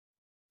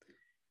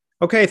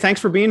Okay, thanks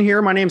for being here.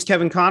 My name is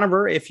Kevin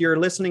Conover. If you're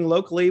listening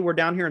locally, we're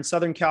down here in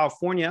Southern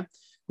California.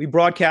 We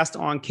broadcast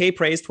on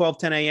K-Praise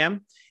 1210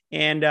 a.m.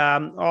 and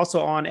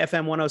also on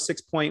FM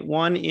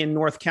 106.1 in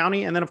North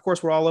County. And then, of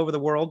course, we're all over the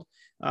world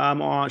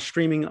on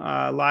streaming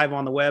live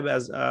on the web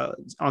as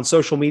on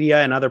social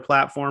media and other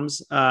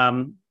platforms.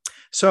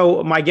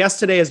 So my guest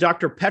today is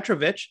Dr.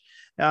 Petrovich.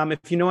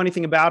 If you know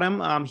anything about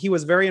him, he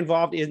was very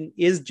involved in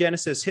Is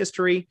Genesis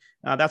history.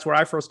 That's where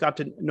I first got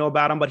to know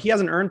about him, but he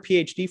has an earned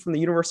PhD from the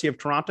University of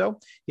Toronto.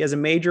 He has a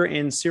major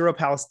in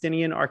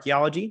Syro-Palestinian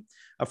archaeology,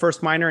 a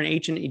first minor in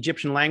ancient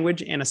Egyptian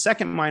language, and a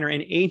second minor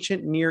in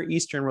ancient Near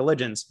Eastern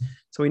religions.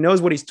 So he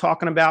knows what he's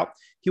talking about.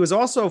 He was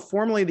also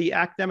formerly the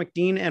academic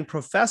dean and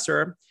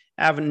professor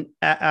at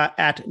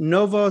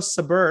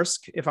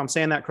Novosibirsk, if I'm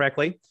saying that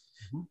correctly,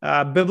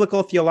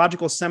 Biblical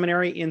Theological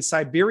Seminary in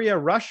Siberia,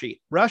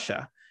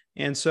 Russia.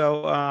 And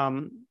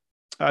so,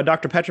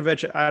 Dr.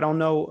 Petrovich, I don't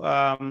know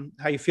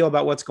how you feel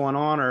about what's going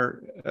on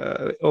or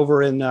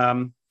over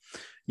in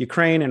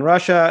Ukraine and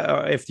Russia,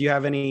 or if you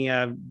have any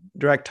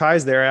direct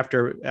ties there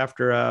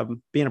after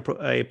being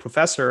a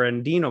professor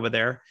and dean over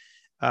there.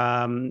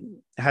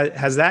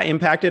 Has that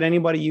impacted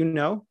anybody you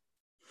know?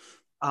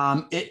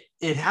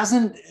 It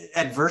hasn't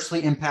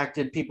adversely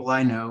impacted people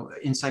I know.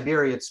 In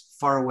Siberia, it's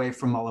far away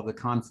from all of the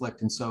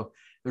conflict, and so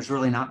there's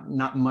really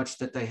not much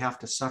that they have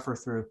to suffer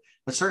through.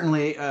 But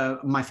certainly,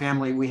 my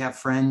family, we have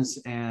friends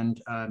and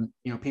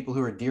people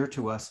who are dear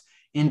to us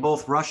in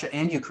both Russia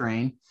and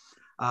Ukraine.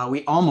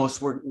 We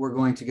almost were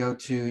going to go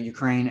to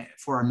Ukraine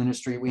for our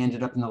ministry. We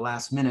ended up in the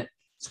last minute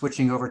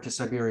switching over to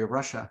Siberia,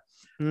 Russia.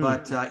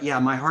 But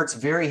my heart's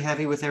very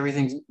heavy with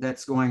everything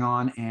that's going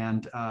on,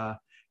 and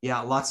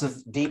lots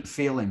of deep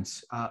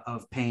feelings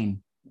of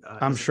pain.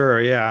 I'm sure.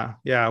 Yeah.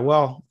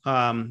 Well,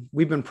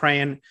 we've been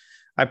praying.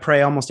 I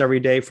pray almost every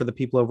day for the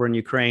people over in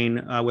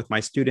Ukraine with my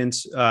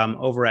students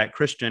over at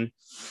Christian,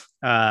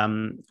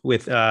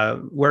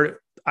 where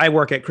I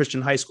work at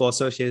Christian High School,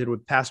 associated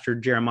with Pastor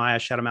Jeremiah,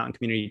 Shadow Mountain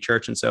Community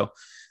Church. And so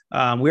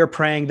we're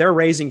praying. They're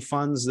raising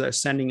funds. They're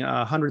sending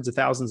hundreds of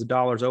thousands of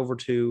dollars over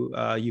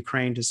to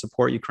Ukraine to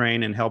support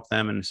Ukraine and help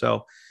them. And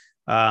so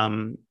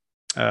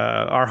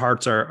our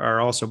hearts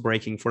are also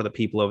breaking for the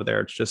people over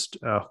there. It's just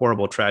a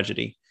horrible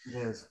tragedy. It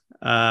is.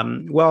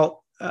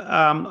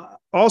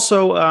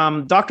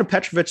 Also, Dr.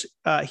 Petrovich,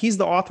 he's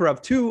the author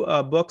of two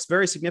books,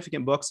 very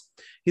significant books.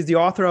 He's the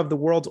author of the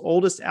world's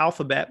oldest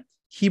alphabet,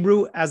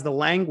 Hebrew as the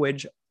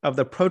language of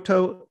the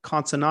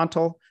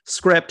proto-consonantal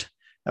script.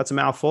 That's a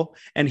mouthful.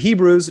 And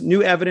Hebrews,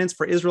 New Evidence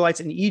for Israelites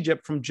in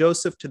Egypt from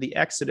Joseph to the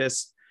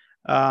Exodus.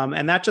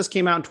 And that just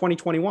came out in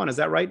 2021. Is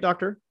that right,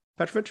 Dr.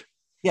 Petrovich?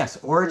 Yes.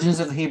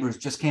 Origins of the Hebrews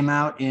just came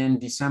out in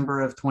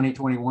December of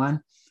 2021.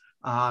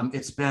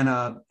 It's been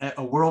a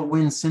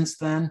whirlwind since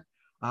then.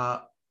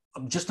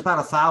 Just about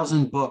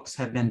 1,000 books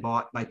have been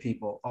bought by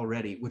people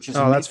already, which is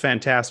amazing. That's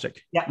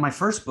fantastic. Yeah, my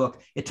first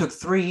book, it took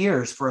 3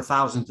 years for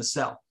 1,000 to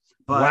sell.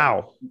 But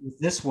wow! With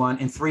this one,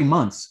 in 3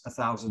 months,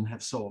 1,000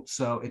 have sold.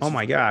 So it's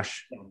my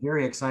gosh,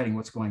 very exciting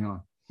what's going on.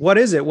 What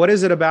is it? What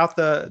is it about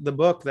the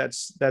book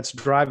that's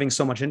driving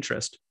so much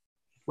interest?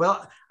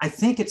 Well, I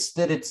think it's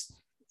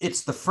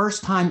the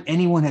first time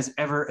anyone has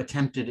ever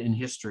attempted in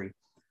history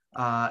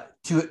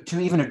to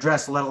even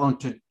address, let alone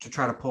to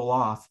try to pull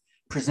off,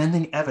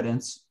 presenting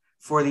evidence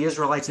for the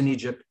Israelites in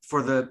Egypt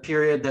for the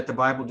period that the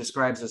Bible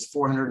describes as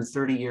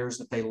 430 years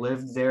that they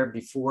lived there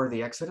before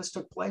the Exodus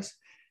took place.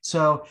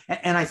 So,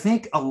 and I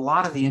think a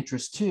lot of the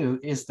interest too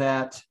is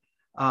that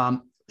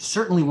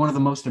certainly one of the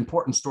most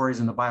important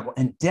stories in the Bible,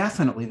 and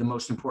definitely the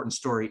most important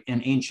story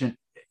in ancient,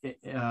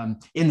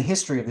 in the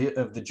history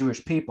of the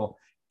Jewish people,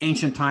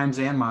 ancient times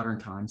and modern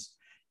times,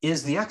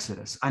 is the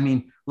Exodus. I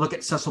mean, look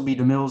at Cecil B.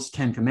 DeMille's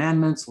 10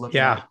 Commandments, look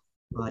at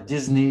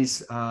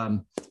Disney's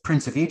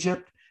Prince of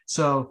Egypt.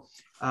 So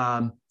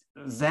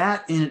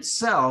that in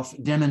itself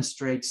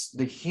demonstrates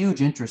the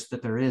huge interest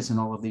that there is in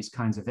all of these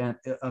kinds of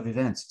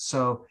events.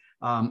 So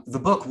the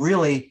book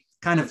really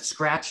kind of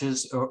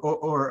scratches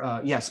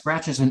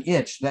scratches an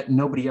itch that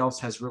nobody else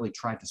has really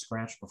tried to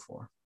scratch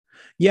before.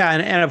 Yeah,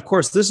 and of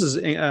course, this is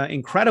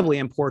incredibly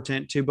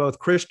important to both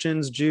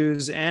Christians,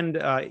 Jews, and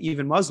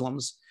even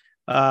Muslims,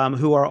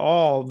 who are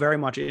all very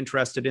much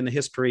interested in the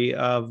history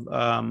of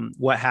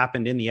what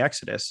happened in the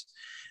Exodus.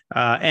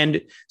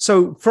 And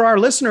so for our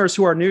listeners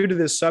who are new to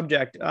this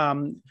subject,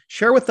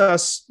 share with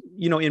us,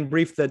 in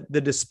brief,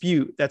 the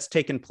dispute that's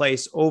taken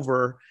place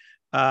over,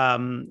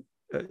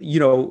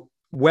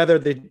 whether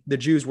the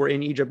Jews were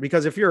in Egypt.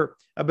 Because if you're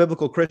a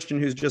biblical Christian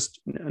who's just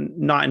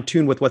not in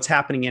tune with what's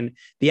happening in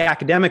the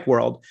academic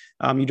world,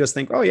 you just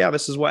think, oh, yeah,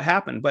 this is what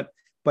happened. But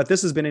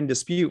this has been in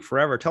dispute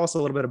forever. Tell us a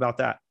little bit about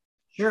that.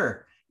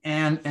 Sure.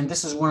 And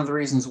this is one of the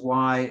reasons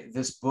why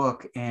this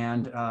book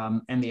and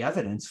the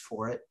evidence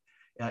for it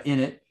in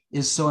it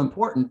is so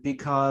important,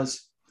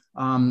 because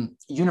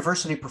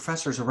university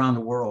professors around the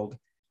world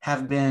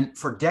have been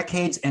for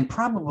decades and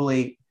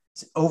probably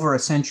over a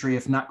century,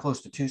 if not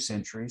close to 2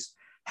 centuries,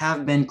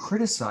 have been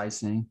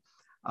criticizing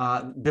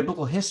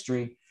biblical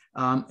history.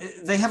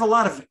 They have a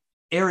lot of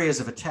areas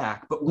of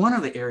attack, but one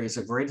of the areas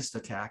of greatest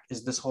attack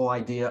is this whole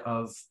idea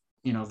of,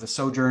 the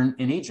sojourn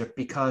in Egypt,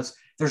 because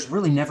there's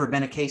really never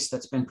been a case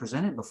that's been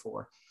presented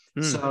before.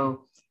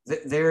 So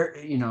they're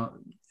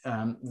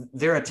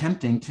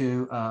attempting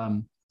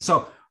to.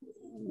 So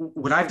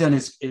what I've done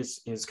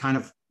is kind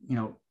of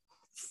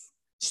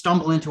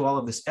stumble into all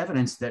of this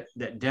evidence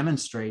that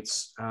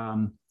demonstrates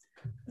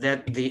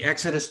that the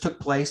Exodus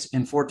took place in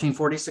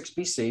 1446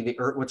 BC,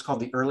 what's called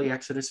the early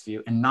Exodus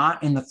view, and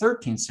not in the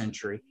 13th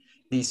century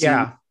BC.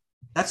 Yeah.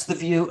 That's the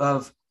view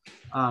of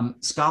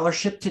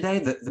scholarship today,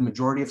 the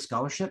majority of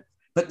scholarship.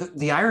 But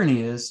the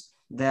irony is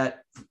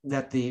that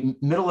the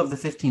middle of the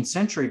 15th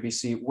century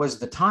BC was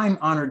the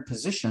time-honored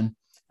position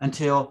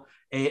until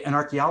an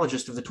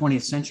archaeologist of the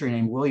 20th century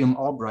named William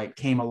Albright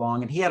came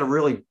along, and he had a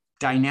really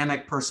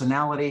dynamic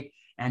personality,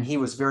 and he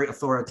was very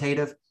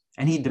authoritative,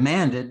 and he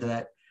demanded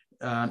that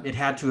it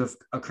had to have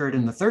occurred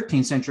in the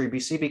 13th century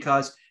BC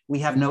because we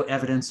have no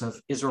evidence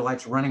of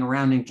Israelites running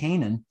around in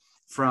Canaan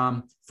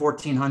from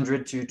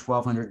 1400 to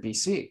 1200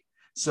 BC.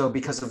 So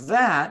because of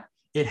that,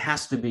 it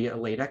has to be a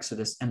late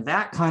Exodus. And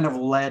that kind of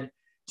led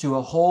to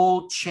a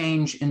whole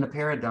change in the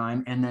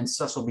paradigm. And then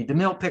Cecil B.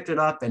 DeMille picked it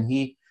up, and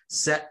he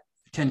set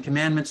Ten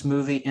Commandments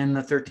movie in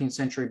the 13th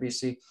century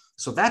BC.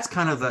 So that's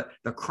kind of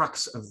the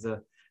crux of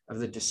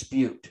the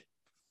dispute.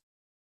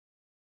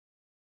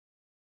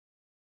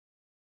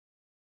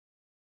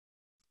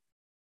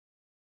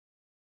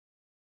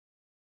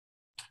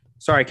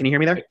 Sorry, can you hear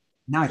me there?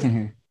 Now I can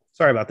hear you.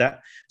 Sorry about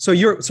that. So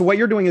what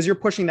you're doing is you're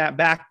pushing that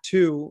back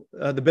to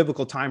the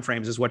biblical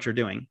timeframes is what you're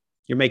doing.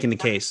 You're making the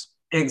case.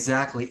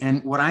 Exactly.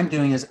 And what I'm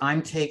doing is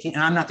I'm taking,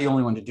 and I'm not the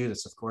only one to do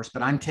this, of course,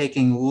 but I'm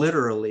taking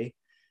literally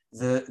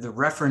the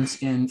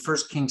reference in 1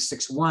 Kings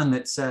 6:1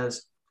 that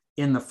says,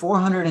 in the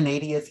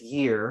 480th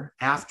year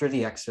after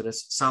the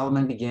Exodus,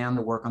 Solomon began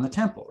the work on the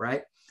temple,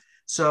 right?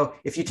 So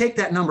if you take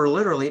that number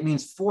literally, it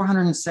means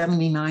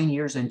 479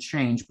 years and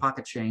change,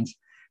 pocket change,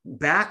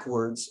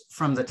 backwards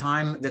from the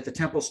time that the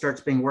temple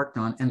starts being worked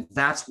on. And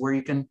that's where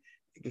you can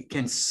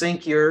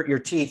sink your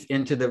teeth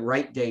into the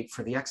right date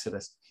for the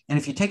Exodus. And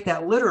if you take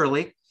that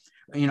literally,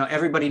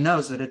 everybody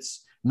knows that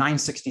it's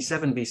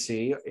 967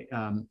 BC.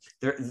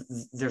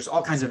 There's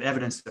all kinds of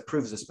evidence that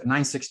proves this, but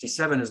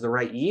 967 is the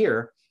right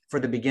year for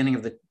the beginning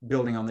of the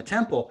building on the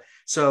temple.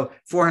 So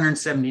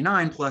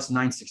 479 plus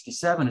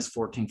 967 is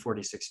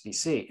 1446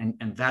 BC.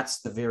 And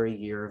that's the very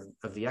year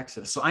of the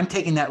Exodus. So I'm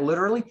taking that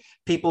literally.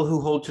 People who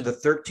hold to the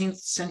 13th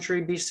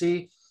century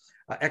BC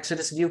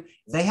Exodus view,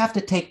 they have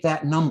to take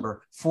that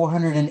number,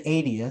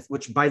 480th,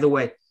 which, by the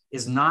way,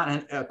 is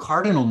not a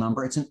cardinal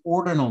number. It's an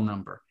ordinal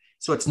number.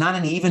 So it's not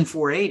an even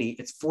 480,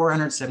 it's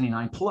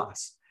 479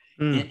 plus.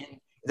 And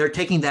they're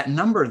taking that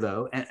number,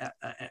 though,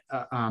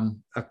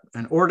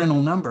 an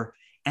ordinal number,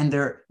 and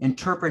they're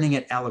interpreting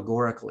it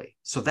allegorically.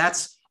 So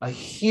that's a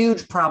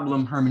huge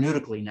problem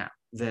hermeneutically now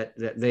that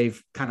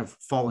they've kind of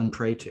fallen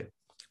prey to.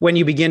 When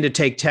you begin to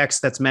take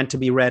text that's meant to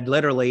be read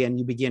literally and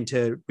you begin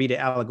to read it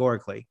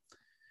allegorically.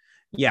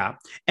 Yeah.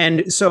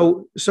 And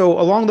so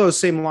along those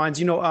same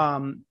lines,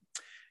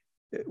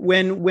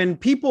 when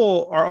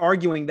people are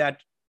arguing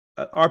that,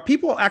 are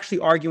people actually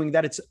arguing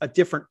that it's a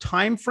different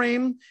time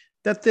frame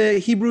that the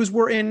Hebrews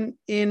were in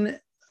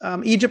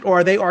Egypt, or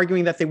are they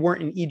arguing that they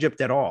weren't in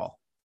Egypt at all?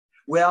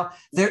 Well,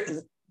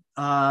 there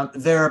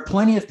are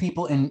plenty of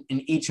people in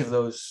each of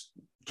those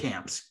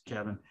camps,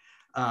 Kevin.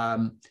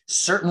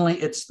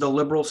 Certainly, it's the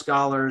liberal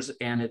scholars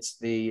and it's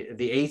the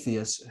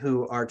atheists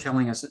who are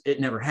telling us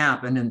it never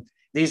happened, and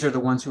these are the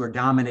ones who are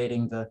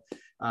dominating the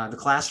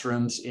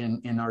classrooms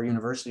in our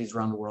universities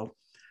around the world.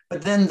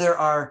 But then there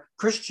are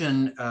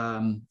Christian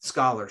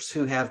scholars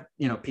who have,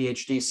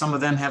 PhDs. Some of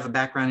them have a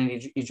background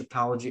in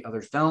Egyptology,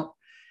 others don't.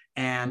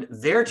 And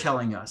they're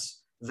telling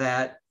us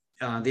that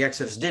the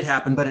Exodus did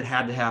happen, but it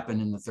had to happen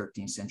in the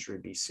 13th century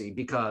BC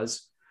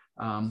because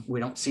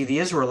we don't see the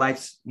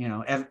Israelites,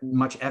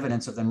 much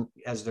evidence of them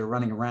as they're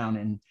running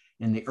around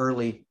in the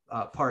early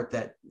part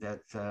that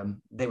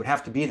they would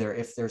have to be there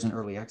if there's an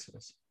early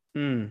Exodus.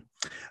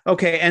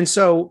 Okay. And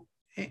so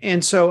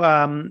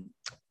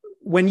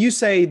when you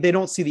say they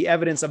don't see the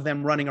evidence of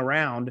them running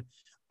around,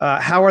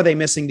 how are they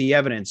missing the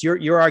evidence?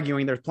 You're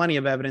arguing there's plenty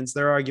of evidence.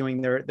 They're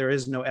arguing there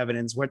is no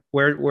evidence.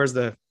 Where's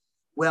the?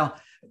 Well,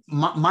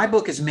 my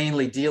book is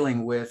mainly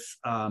dealing with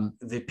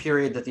the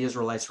period that the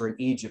Israelites were in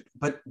Egypt,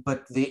 but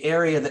the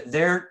area that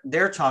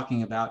they're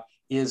talking about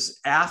is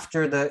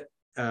after the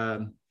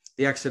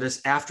Exodus,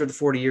 after the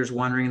 40 years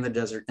wandering in the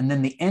desert, and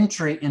then the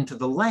entry into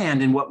the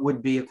land in what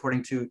would be,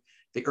 according to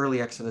the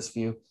early Exodus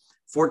view,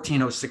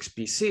 1406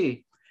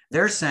 BC.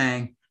 They're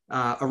saying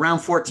around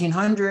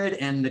 1400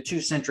 and the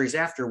 2 centuries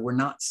after, we're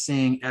not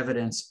seeing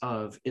evidence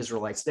of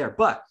Israelites there.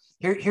 But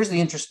here's the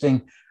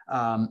interesting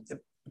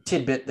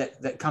tidbit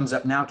that comes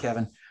up now,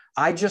 Kevin.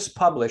 I just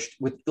published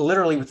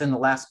literally within the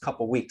last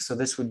couple of weeks. So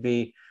this would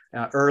be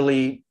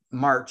early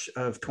March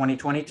of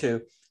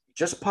 2022,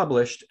 just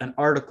published an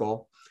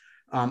article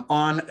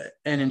on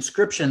an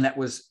inscription that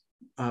was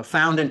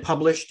found and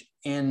published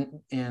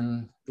in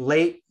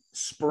late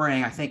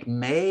spring, I think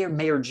May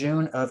or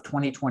June of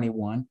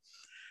 2021.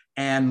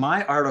 And my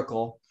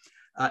article,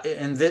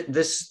 and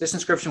this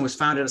inscription was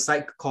found at a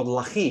site called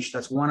Lachish.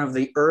 That's one of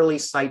the early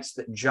sites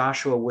that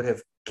Joshua would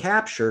have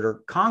captured or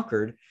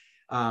conquered,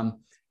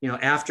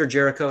 after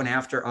Jericho and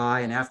after Ai,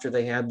 and after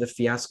they had the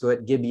fiasco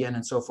at Gibeon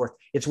and so forth.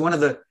 It's one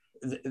of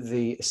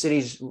the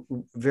cities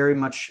very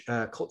much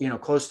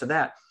close to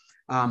that.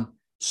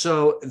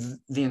 So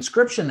the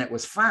inscription that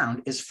was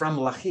found is from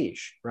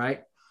Lachish,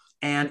 right?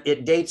 And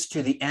it dates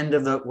to the end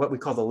of what we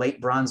call the late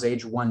Bronze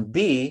Age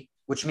 1B,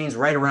 which means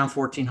right around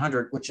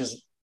 1400, which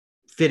is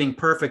fitting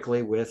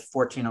perfectly with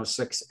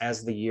 1406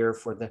 as the year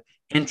for the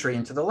entry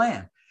into the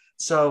land.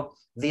 So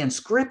the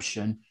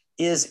inscription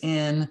is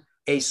in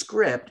a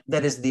script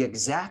that is the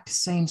exact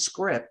same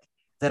script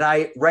that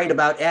I write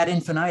about ad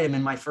infinitum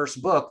in my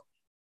first book,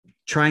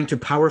 trying to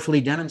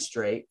powerfully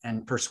demonstrate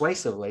and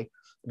persuasively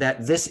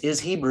that this is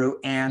Hebrew,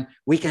 and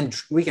we can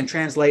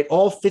translate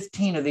all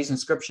 15 of these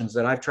inscriptions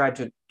that I've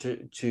tried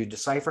to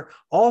decipher.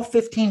 All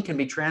 15 can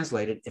be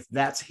translated if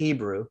that's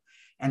Hebrew.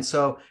 And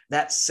so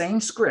that same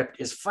script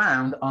is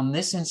found on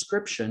this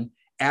inscription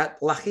at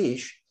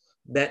Lachish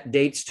that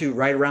dates to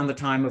right around the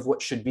time of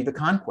what should be the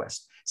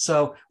conquest.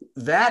 So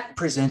that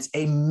presents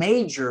a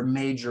major,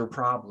 major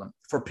problem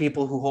for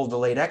people who hold the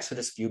late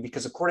Exodus view,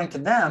 because according to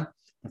them,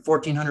 in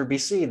 1400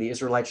 BC, the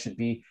Israelites should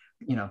be,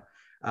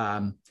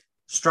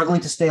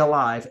 struggling to stay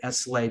alive as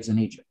slaves in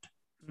Egypt.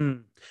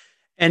 Mm.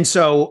 And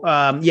so,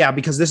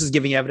 because this is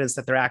giving evidence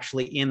that they're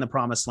actually in the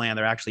promised land,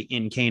 they're actually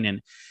in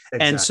Canaan.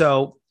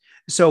 Exactly.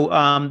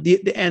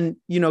 And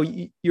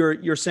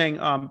you're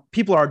saying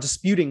people are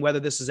disputing whether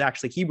this is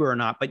actually Hebrew or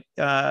not, but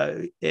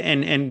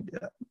and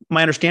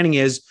my understanding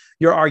is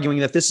you're arguing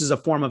that this is a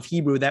form of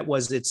Hebrew that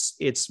was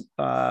its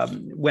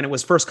when it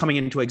was first coming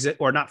into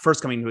or not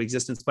first coming into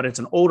existence, but it's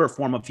an older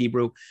form of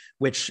Hebrew,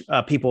 which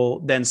people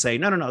then say,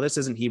 no, this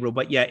isn't Hebrew,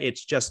 but yet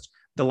it's just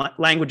the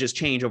languages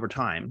change over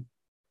time.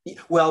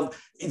 Well,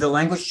 the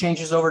language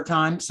changes over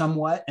time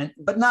somewhat,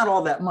 but not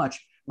all that much.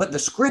 But the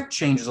script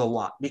changes a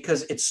lot,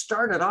 because it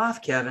started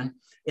off, Kevin,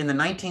 in the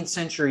 19th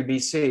century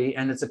BC,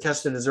 and it's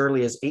attested as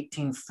early as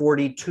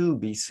 1842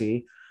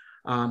 BC.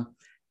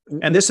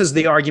 And this is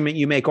the argument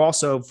you make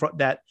also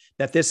that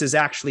this is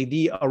actually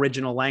the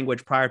original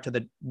language prior to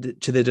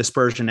the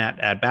dispersion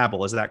at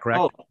Babel. Is that correct?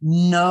 Oh,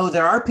 no,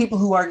 there are people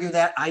who argue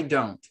that. I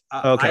don't.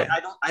 Okay.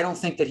 I don't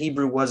think that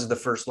Hebrew was the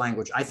first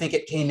language. I think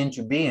it came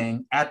into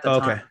being at the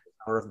time of the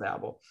Tower of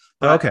Babel.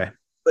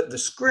 But the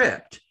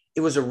script, it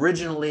was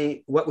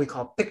originally what we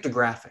call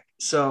pictographic.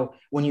 So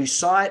when you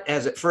saw it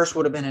as it first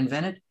would have been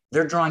invented,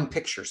 they're drawing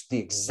pictures, the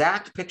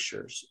exact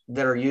pictures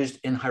that are used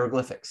in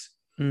hieroglyphics.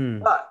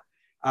 But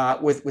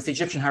with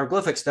Egyptian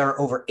hieroglyphics, there are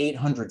over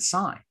 800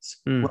 signs.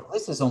 Well,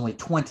 this is only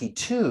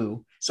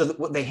 22. So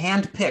what they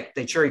handpicked,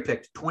 they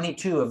cherry-picked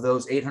 22 of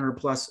those 800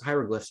 plus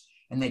hieroglyphs,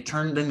 and they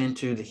turned them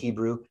into the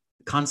Hebrew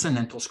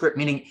consonantal script,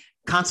 meaning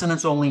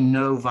consonants only,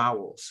 no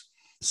vowels.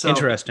 So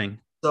interesting.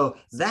 So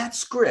that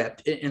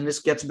script, and this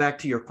gets back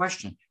to your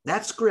question,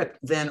 that script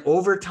then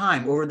over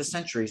time, over the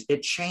centuries,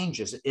 it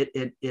changes.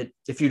 It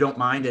if you don't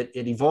mind, it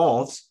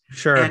evolves.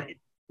 Sure. And it's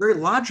very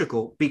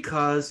logical,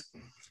 because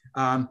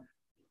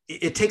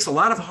it takes a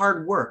lot of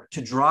hard work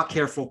to draw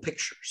careful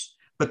pictures.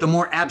 But the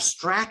more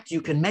abstract you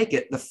can make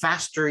it, the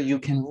faster you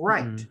can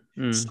write.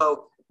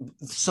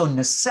 So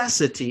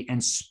necessity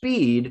and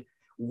speed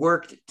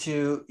worked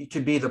to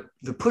be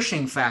the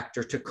pushing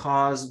factor to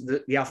cause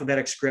the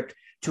alphabetic script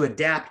to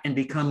adapt and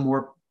become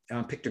more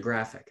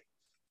pictographic.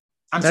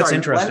 That's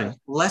interesting.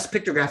 Less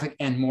pictographic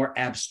and more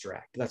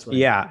abstract. That's what.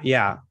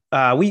 Yeah.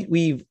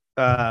 We've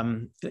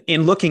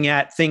in looking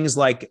at things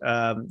like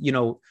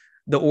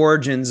the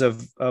origins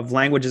of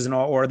languages and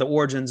all, or the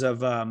origins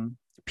of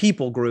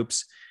people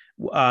groups.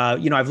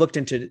 I've looked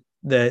into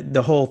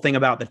the whole thing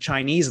about the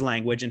Chinese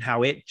language and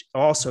how it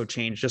also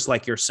changed, just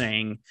like you're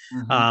saying.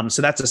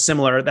 So that's a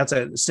similar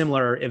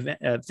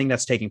event, thing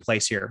that's taking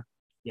place here.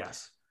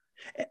 Yes.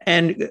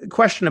 And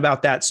question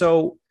about that.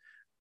 So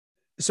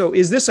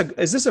is this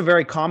a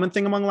very common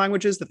thing among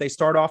languages, that they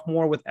start off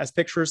more with as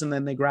pictures and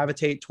then they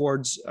gravitate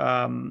towards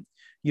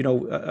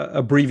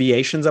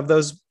abbreviations of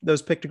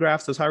those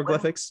pictographs, those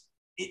hieroglyphics?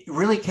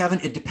 Really, Kevin,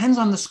 it depends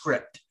on the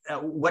script,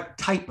 what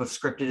type of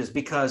script it is,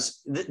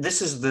 because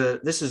this is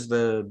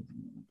the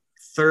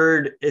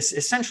third.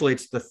 Essentially,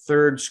 it's the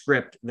third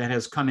script that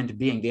has come into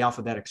being, the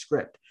alphabetic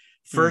script.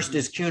 First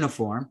is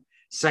cuneiform.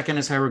 Second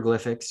is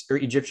hieroglyphics, or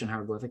Egyptian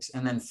hieroglyphics.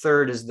 And then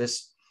third is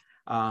this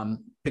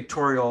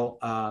pictorial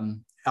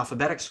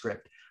alphabetic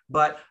script.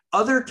 But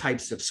other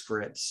types of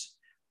scripts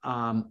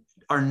are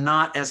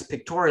not as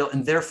pictorial,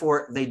 and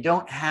therefore they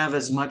don't have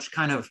as much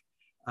kind of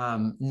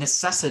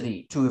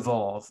necessity to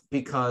evolve,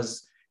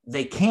 because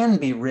they can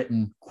be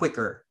written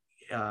quicker,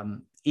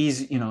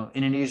 easy,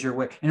 in an easier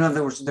way. In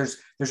other words, there's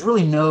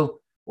really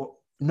no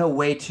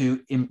way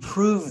to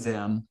improve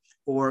them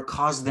or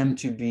cause them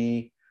to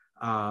be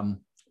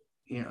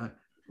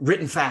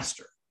written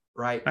faster,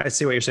 right? I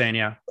see what you're saying.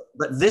 Yeah.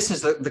 But this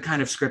is the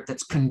kind of script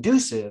that's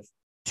conducive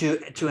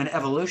to an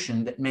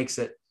evolution that makes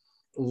it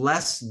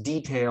less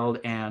detailed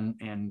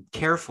and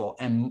careful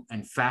and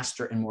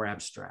faster and more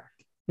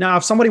abstract. Now,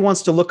 if somebody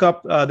wants to look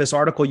up this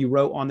article you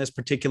wrote on this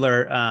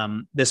particular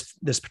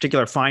this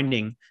particular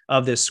finding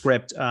of this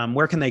script,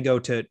 where can they go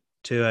to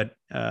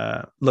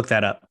look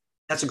that up?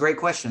 That's a great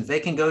question.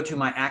 They can go to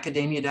my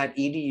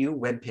academia.edu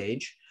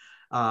webpage,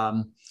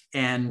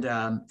 and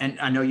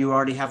I know you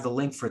already have the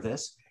link for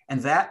this. And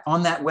that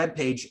on that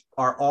webpage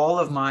are all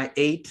of my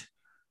 8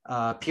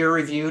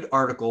 peer-reviewed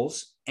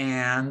articles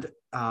and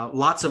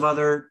lots of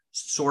other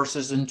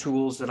sources and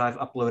tools that I've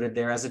uploaded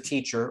there as a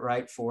teacher,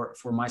 right, for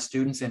my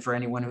students and for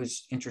anyone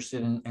who's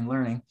interested in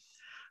learning.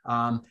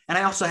 And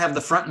I also have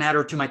the front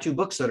matter to my 2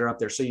 books that are up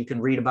there, so you can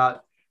read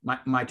about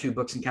my 2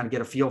 books and kind of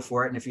get a feel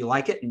for it. And if you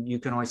like it, you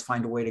can always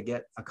find a way to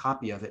get a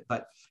copy of it.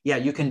 But yeah,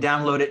 you can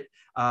download it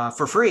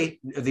for free,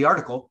 the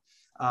article,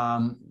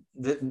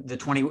 the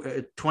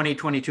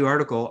 2022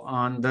 article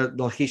on the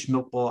Lachish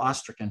Milkbowl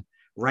Ostracon,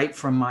 right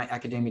from my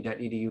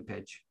academia.edu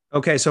page.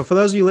 Okay, so for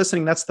those of you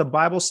listening, that's the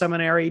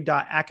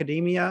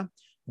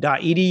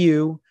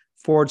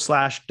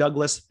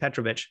bibleseminary.academia.edu/Douglas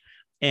Petrovich.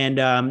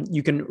 And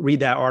you can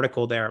read that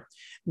article there.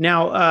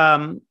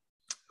 Now,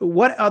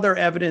 what other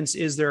evidence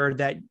is there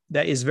that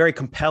is very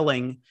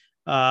compelling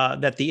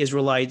that the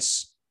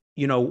Israelites,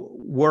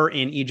 were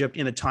in Egypt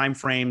in the time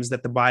frames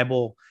that the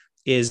Bible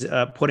is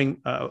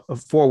putting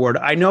forward?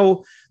 I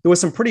know there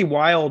was some pretty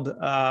wild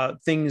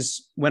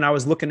things when I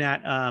was looking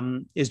at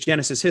is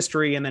Genesis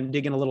history, and then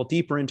digging a little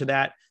deeper into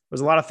that. There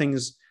was a lot of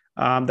things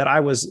that I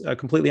was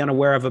completely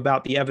unaware of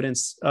about the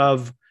evidence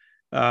of,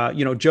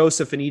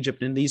 Joseph in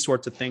Egypt and these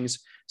sorts of things.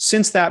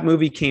 Since that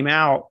movie came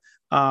out,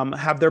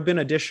 have there been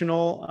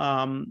additional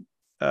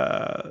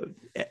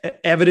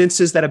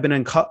evidences that have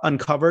been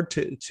uncovered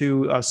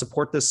to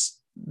support this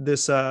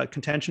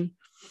contention?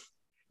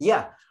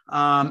 Yeah.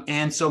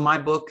 And so my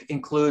book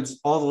includes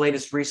all the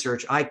latest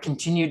research. I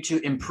continued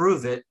to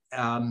improve it,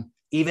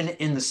 even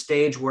in the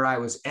stage where I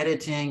was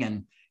editing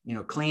and,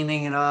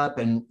 cleaning it up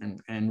and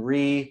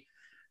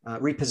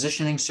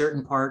repositioning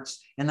certain parts.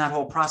 In that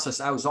whole process,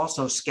 I was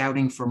also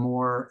scouting for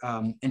more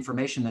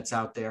information that's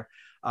out there.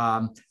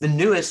 The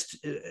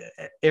newest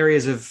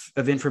areas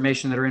of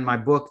information that are in my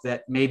book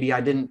that maybe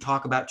I didn't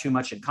talk about too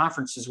much at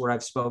conferences where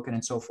I've spoken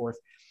and so forth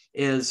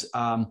is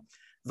the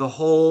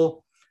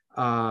whole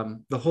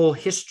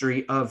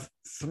history of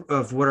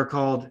what are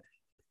called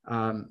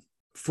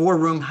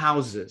 4-room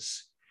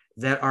houses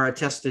that are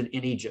attested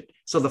in Egypt.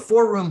 So the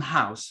 4-room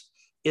house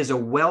is a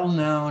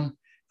well-known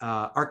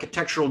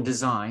architectural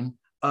design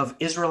of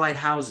Israelite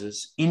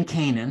houses in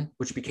Canaan,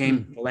 which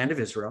became the land of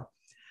Israel,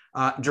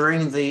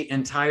 during the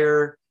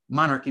entire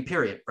monarchy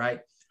period, right?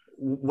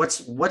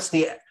 What's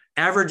the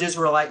average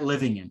Israelite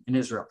living in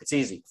Israel? It's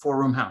easy,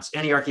 4-room house.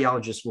 Any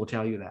archaeologist will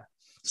tell you that.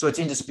 So it's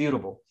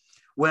indisputable.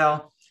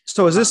 Well,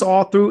 so is this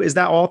all through? Is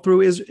that all through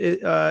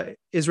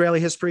Israeli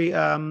history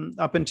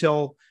up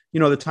until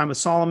the time of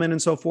Solomon and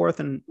so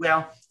forth? And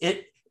well,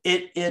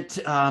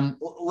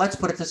 let's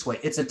put it this way: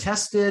 it's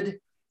attested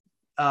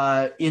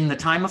in the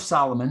time of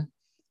Solomon,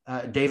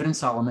 David and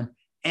Solomon,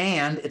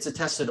 and it's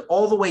attested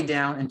all the way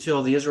down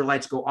until the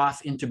Israelites go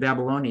off into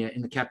Babylonia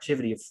in the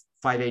captivity of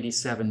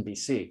 587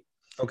 BC.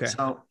 Okay.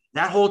 So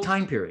that whole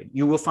time period,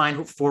 you will find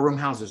 4-room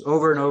houses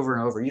over and over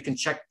and over. You can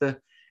check the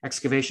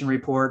excavation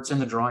reports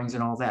and the drawings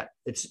and all that.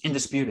 It's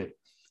indisputed.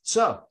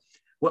 So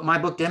what my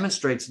book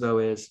demonstrates, though,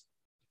 is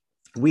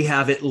we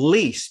have at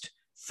least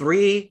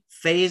 3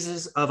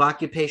 phases of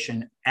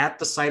occupation at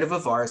the site of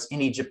Avaris in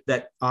Egypt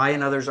that I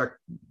and others are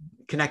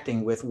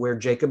connecting with, where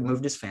Jacob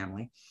moved his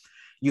family.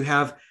 You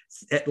have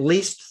at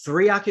least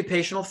 3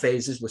 occupational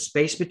phases with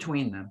space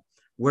between them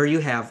where you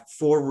have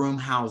 4-room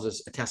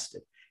houses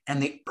attested. And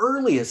the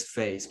earliest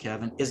phase,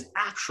 Kevin, is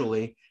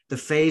actually the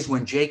phase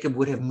when Jacob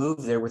would have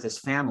moved there with his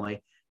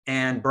family.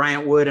 And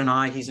Bryant Wood and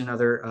I, he's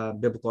another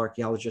biblical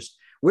archaeologist,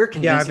 we're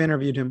convinced. Yeah, I've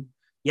interviewed him.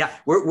 Yeah,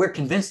 we're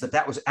convinced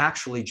that was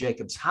actually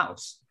Jacob's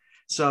house.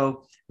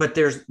 So, but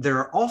there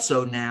are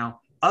also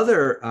now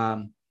other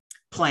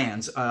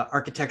plans,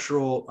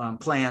 architectural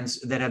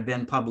plans that have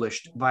been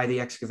published by the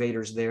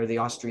excavators there, the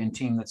Austrian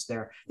team that's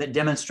there, that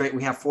demonstrate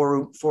we have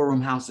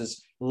 4-room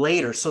houses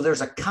later. So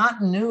there's a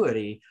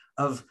continuity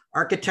of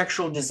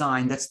architectural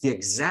design that's the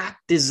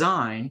exact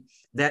design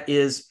that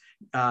is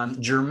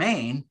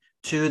germane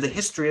to the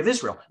history of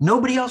Israel.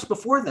 Nobody else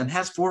before them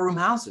has 4-room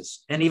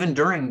houses, and even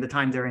during the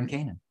time they're in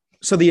Canaan.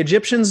 So the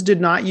Egyptians did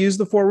not use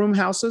the 4-room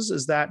houses?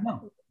 Is that?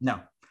 No.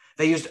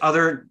 They used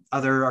other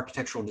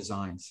architectural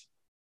designs.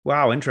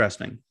 Wow,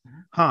 interesting.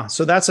 Huh.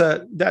 So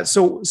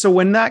so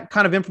when that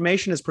kind of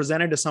information is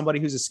presented to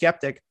somebody who's a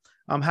skeptic,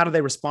 how do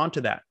they respond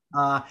to that?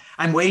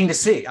 I'm waiting to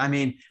see. I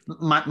mean,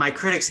 my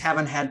critics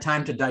haven't had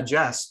time to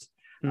digest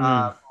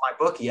my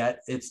book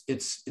yet.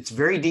 It's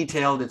very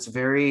detailed. It's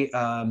very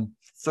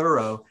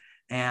thorough.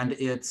 And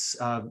it's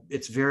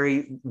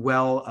very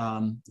well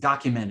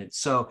documented.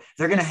 So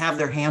they're going to have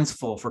their hands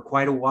full for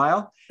quite a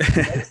while.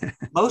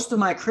 Most of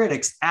my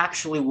critics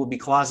actually will be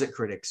closet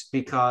critics,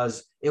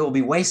 because it will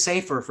be way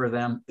safer for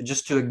them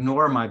just to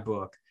ignore my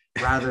book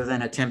rather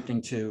than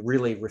attempting to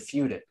really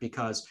refute it,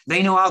 because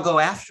they know I'll go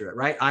after it,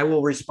 right? I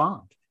will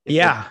respond.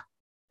 Yeah.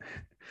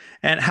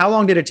 And how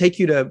long did it take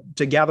you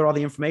to gather all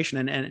the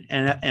information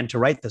and to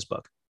write this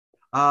book?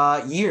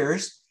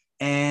 Years,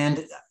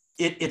 and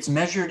it's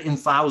measured in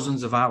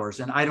thousands of hours,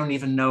 and I don't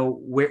even know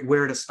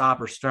where to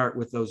stop or start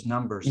with those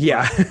numbers.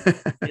 Yeah,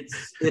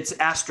 it's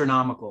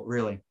astronomical,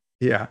 really.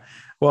 Yeah.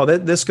 Well,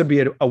 this could be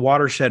a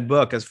watershed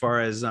book as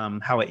far as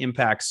how it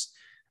impacts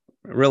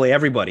really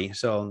everybody.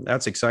 So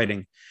that's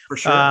exciting. For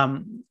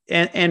sure.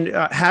 And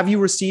have you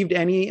received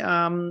any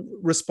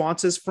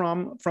responses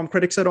from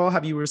critics at all?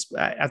 Have you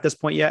at this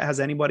point yet? Has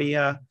anybody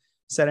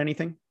said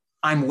anything?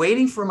 I'm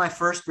waiting for my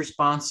first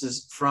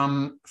responses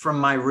from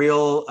my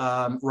real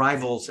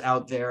rivals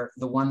out there,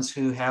 the ones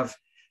who have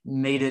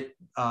made it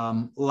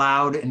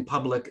loud and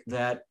public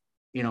that,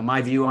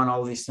 my view on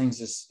all of these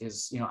things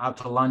is out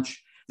to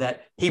lunch,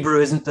 that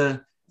Hebrew isn't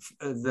the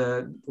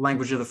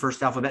language of the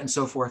first alphabet and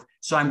so forth.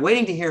 So I'm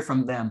waiting to hear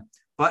from them.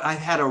 But I've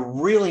had a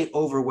really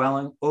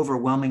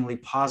overwhelmingly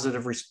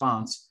positive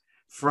response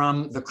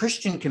from the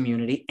Christian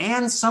community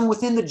and some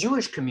within the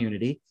Jewish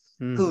community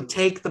who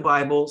take the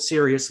Bible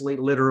seriously,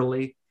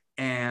 literally,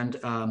 and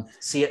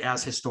see it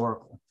as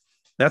historical.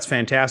 That's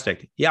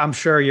fantastic. Yeah, I'm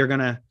sure you're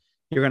gonna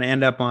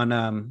end up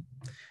on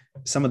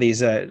some of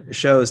these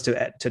shows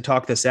to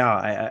talk this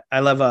out. I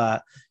love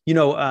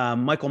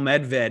Michael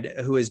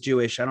Medved, who is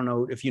Jewish. I don't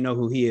know if you know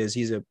who he is.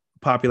 He's a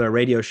popular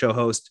radio show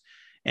host,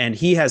 and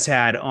he has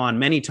had on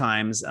many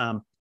times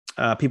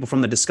people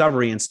from the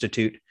Discovery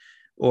Institute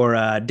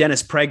or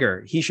Dennis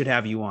Prager. He should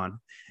have you on.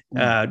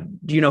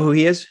 Do you know who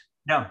he is?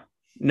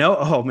 No.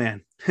 Oh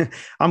man,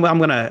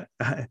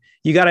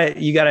 you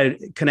gotta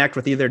connect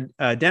with either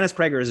Dennis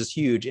Prager is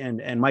huge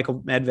and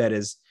Michael Medved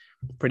is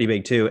pretty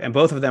big too. And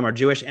both of them are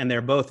Jewish, and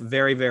they're both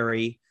very,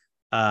 very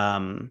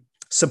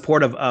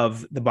supportive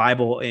of the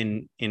Bible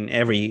in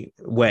every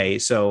way.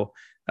 So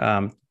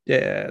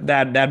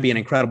that'd be an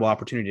incredible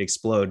opportunity to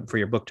explode, for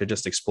your book to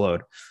just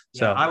explode.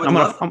 So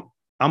yeah,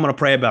 I'm gonna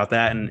pray about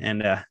that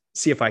and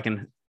see if I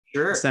can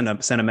send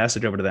a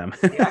message over to them.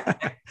 Yeah,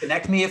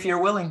 connect me if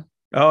you're willing.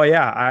 Oh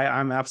yeah,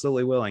 I'm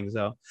absolutely willing.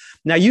 So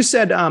now you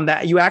said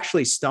that you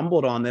actually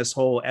stumbled on this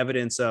whole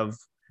evidence of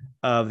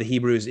the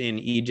Hebrews in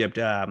Egypt.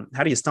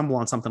 How do you stumble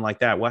on something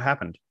like that? What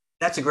happened?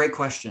 That's a great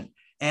question.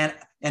 And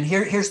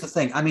here's the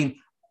thing. I mean,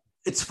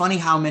 it's funny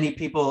how many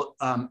people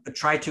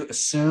try to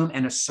assume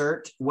and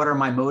assert what are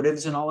my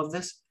motives in all of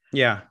this.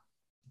 Yeah.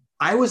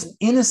 I was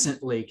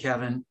innocently,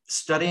 Kevin,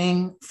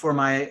 studying for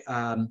my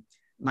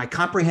my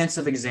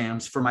comprehensive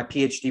exams for my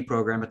PhD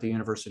program at the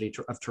University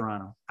of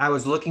Toronto. I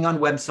was looking on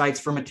websites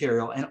for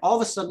material, and all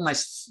of a sudden I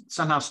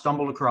somehow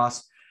stumbled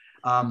across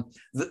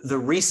the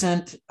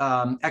recent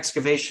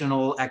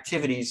excavational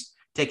activities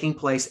taking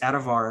place at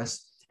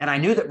Avaris. And I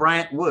knew that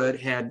Bryant Wood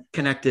had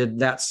connected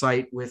that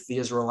site with the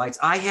Israelites.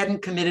 I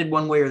hadn't committed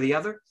one way or the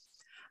other,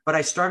 but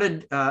I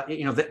started,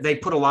 they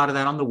put a lot of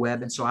that on the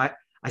web. And so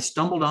I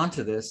stumbled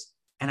onto this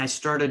and I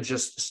started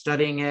just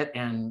studying it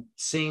and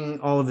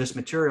seeing all of this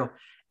material.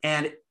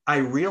 And I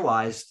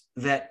realized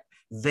that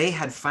they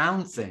had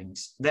found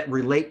things that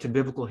relate to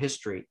biblical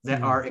history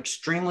that are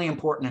extremely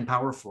important and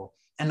powerful,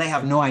 and they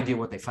have no idea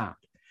what they found.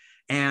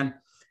 And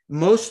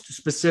most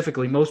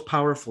specifically, most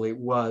powerfully,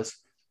 was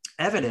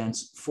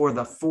evidence for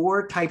the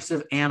 4 types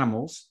of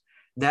animals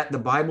that the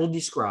Bible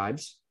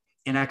describes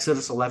in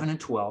Exodus 11 and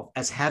 12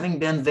 as having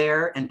been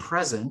there and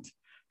present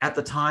at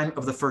the time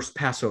of the first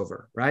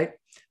Passover, right?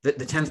 The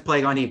 10th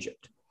plague on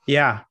Egypt.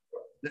 Yeah.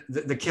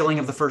 The killing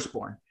of the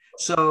firstborn.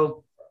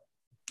 So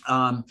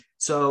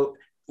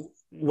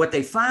what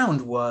they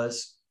found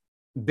was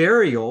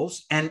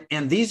burials, and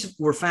these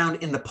were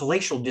found in the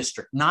palatial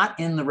district, not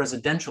in the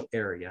residential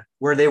area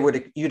where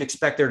you'd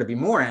expect there to be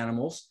more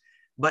animals,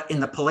 but in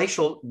the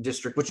palatial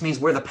district, which means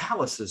where the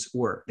palaces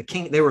were.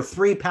 There were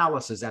 3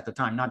 palaces at the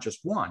time, not just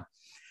one.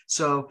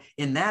 So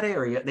in that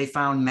area, they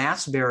found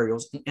mass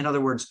burials. In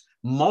other words,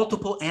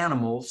 multiple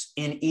animals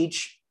in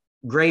each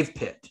grave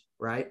pit,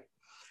 right?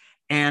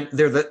 And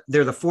they're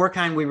the 4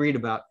 kind we read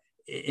about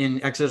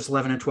in Exodus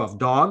 11 and 12: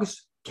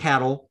 dogs,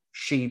 cattle,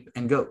 sheep,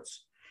 and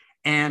goats.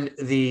 And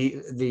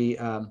the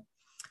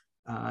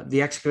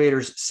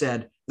excavators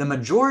said the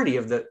majority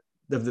of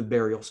the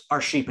burials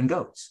are sheep and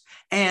goats,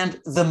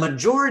 and the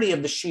majority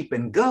of the sheep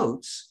and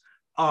goats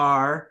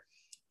are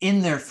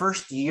in their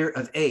first year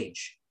of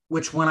age.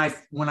 Which when I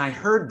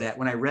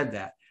read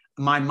that,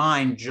 my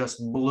mind just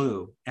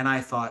blew, and I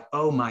thought,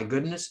 oh my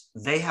goodness,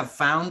 they have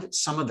found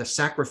some of the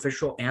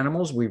sacrificial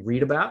animals we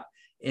read about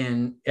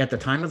at the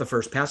time of the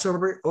first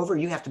Passover.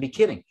 You have to be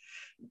kidding.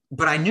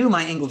 But I knew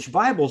my English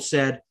Bible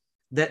said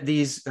that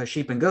these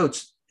sheep and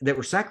goats that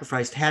were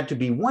sacrificed had to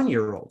be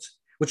 1-year-olds,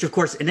 which of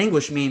course in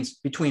English means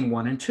between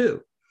 1 and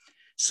 2.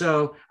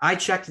 So I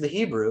checked the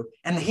Hebrew,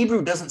 and the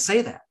Hebrew doesn't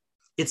say that.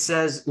 It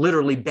says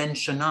literally ben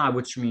shana,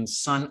 which means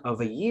son of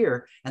a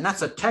year. And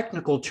that's a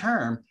technical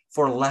term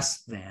for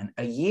less than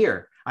a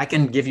year. I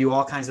can give you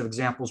all kinds of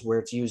examples where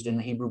it's used in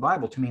the Hebrew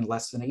Bible to mean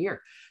less than a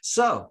year.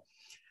 So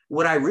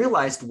what I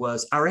realized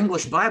was our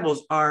English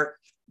Bibles are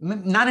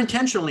not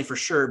intentionally for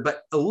sure,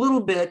 but a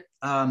little bit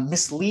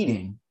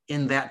misleading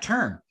in that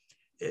term.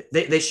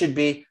 They should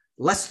be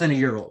less than a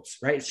year olds,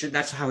 right?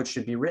 That's how it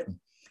should be written.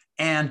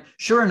 And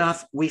sure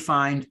enough, we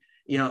find,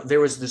 there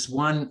was this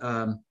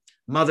one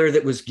mother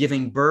that was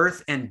giving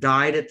birth and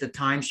died at the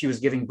time she was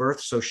giving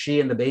birth. So she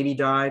and the baby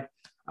died,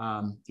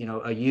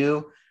 a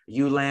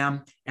ewe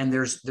lamb. And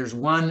there's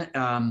one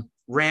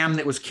ram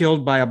that was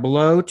killed by a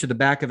blow to the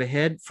back of a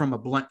head from a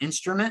blunt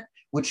instrument,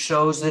 which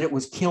shows that it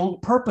was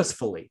killed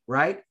purposefully,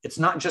 right? It's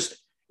not just,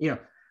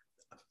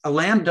 a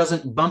lamb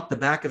doesn't bump the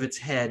back of its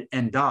head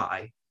and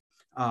die.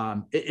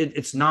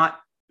 It's not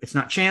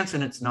chance,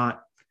 and it's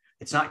not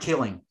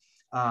killing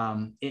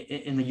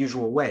in the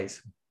usual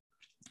ways.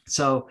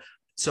 So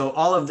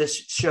all of this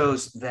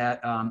shows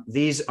that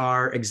these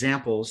are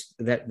examples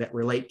that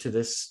relate to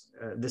this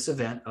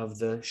event of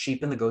the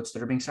sheep and the goats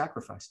that are being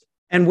sacrificed.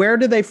 And where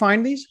did they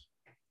find these?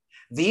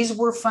 These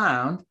were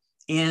found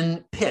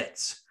in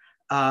pits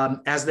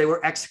as they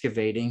were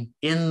excavating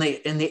in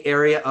the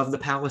area of the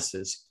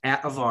palaces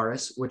at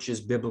Avaris, which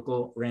is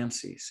biblical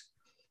Ramses.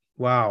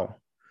 Wow,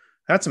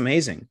 that's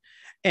amazing.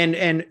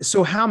 And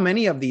so how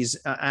many of these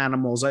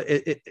animals,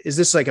 is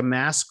this like a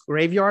mass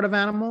graveyard of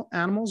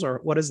animals, or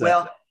what is that?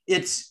 Well,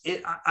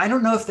 I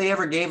don't know if they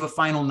ever gave a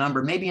final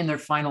number. Maybe in their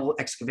final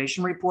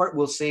excavation report,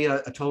 we'll see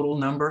a total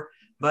number,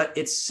 but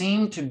it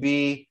seemed to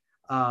be,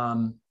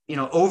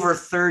 over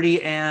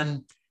 30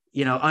 and,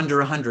 under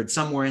 100,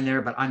 somewhere in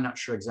there, but I'm not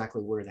sure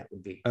exactly where that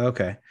would be.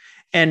 Okay.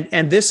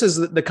 And this is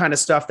the kind of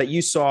stuff that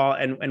you saw.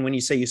 And when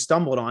you say you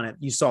stumbled on it,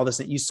 you saw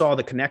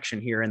the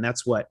connection here, and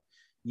that's what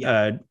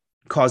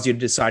caused you to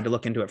decide to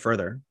look into it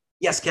further.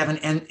 Yes, Kevin.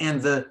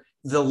 And the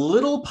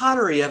little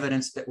pottery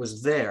evidence that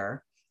was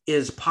there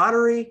is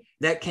pottery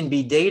that can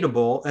be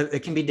datable.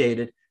 It can be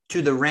dated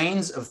to the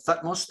reigns of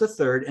Thutmose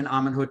III and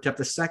Amenhotep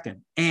II.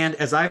 And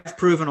as I've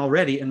proven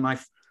already in my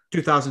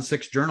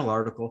 2006 journal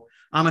article,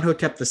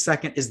 Amenhotep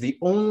II is the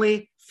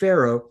only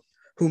pharaoh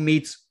who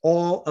meets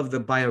all of the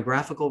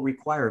biographical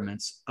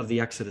requirements of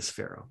the Exodus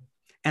pharaoh.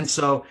 And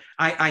so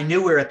I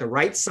knew we're at the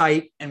right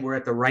site and we're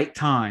at the right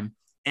time,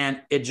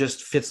 and it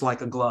just fits like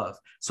a glove.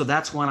 So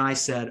that's when I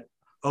said,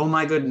 oh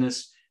my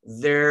goodness,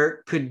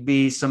 there could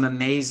be some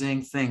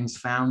amazing things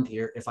found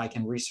here if I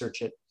can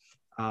research it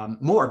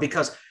more.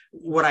 Because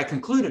what I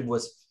concluded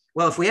was,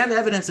 well, if we have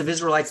evidence of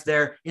Israelites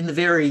there in the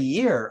very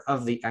year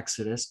of the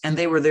Exodus, and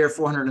they were there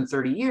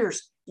 430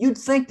 years, you'd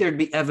think there'd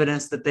be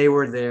evidence that they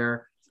were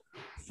there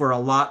for a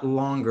lot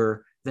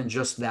longer than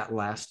just that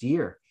last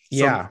year.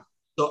 Yeah.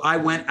 So I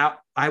went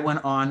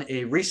on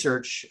a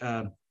research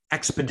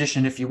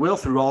expedition, if you will,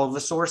 through all of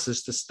the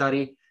sources to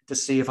study, to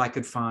see if I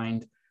could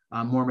find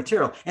more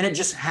material. And it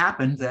just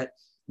happened that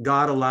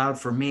God allowed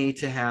for me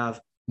to have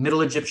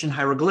Middle Egyptian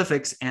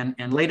hieroglyphics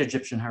and late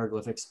Egyptian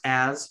hieroglyphics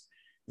as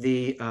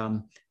the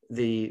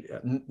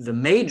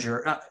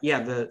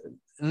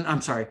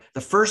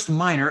first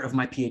minor of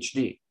my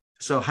PhD.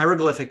 So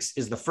hieroglyphics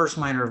is the first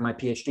minor of my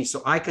PhD.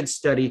 So I could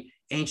study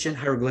ancient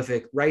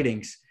hieroglyphic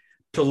writings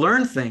to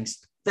learn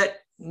things that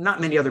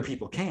not many other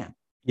people can.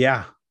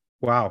 Yeah.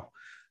 Wow.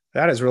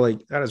 That is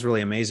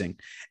really amazing.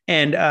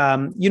 And,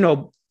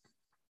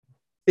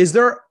 is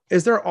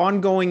there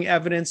ongoing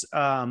evidence?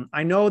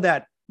 I know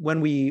that when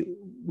we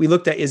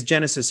looked at is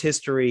Genesis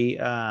history,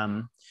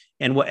 and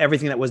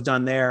everything that was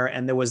done there,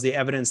 and there was the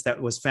evidence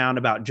that was found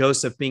about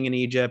Joseph being in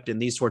Egypt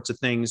and these sorts of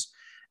things.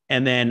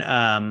 And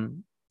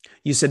then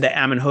you said that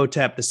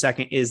Amenhotep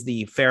II is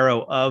the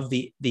pharaoh of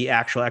the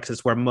actual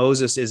Exodus, where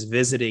Moses is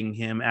visiting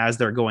him as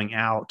they're going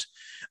out.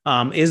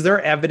 Is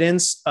there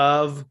evidence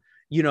of,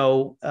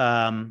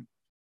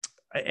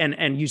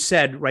 and you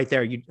said right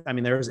there,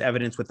 there's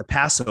evidence with the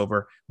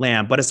Passover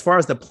lamb, but as far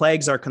as the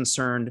plagues are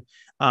concerned,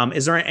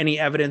 is there any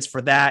evidence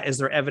for that? Is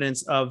there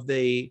evidence of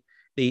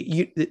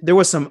there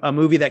was a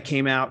movie that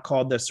came out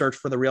called The Search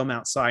for the Real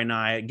Mount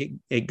Sinai.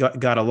 It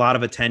got a lot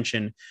of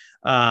attention.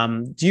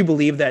 Do you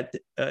believe that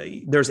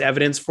there's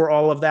evidence for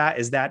all of that?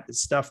 Is that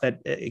stuff that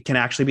can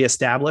actually be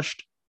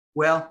established?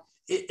 Well,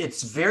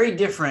 it's very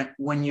different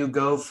when you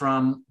go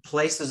from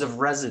places of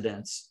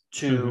residence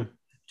to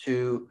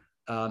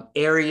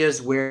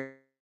areas where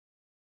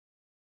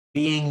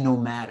being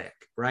nomadic,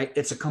 right?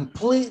 It's a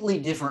completely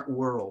different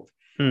world.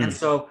 And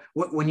so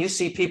when you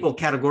see people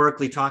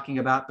categorically talking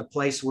about the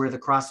place where the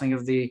crossing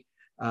of the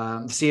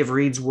Sea of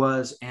Reeds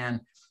was,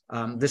 and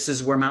this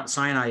is where Mount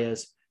Sinai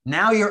is,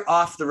 now you're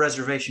off the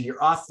reservation,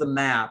 you're off the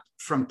map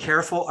from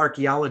careful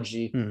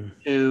archaeology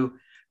to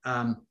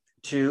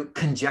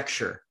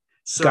conjecture.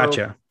 So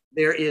Gotcha.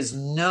 There is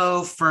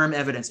no firm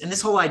evidence. And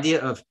this whole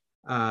idea of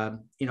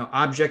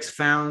objects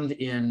found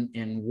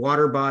in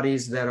water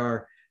bodies that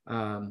are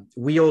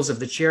wheels of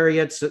the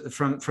chariots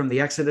from the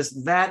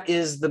Exodus, that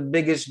is the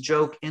biggest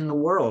joke in the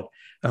world.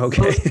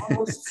 Okay. Those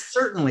almost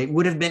certainly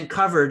would have been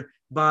covered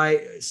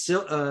by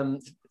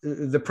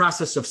the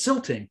process of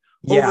silting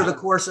over the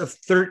course of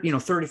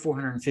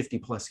 3,450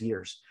 plus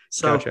years.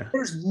 So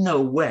There's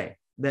no way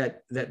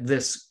that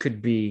this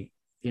could be,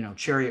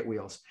 chariot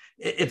wheels.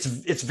 It's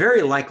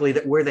very likely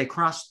that where they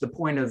crossed the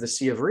point of the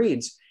Sea of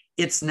Reeds,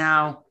 it's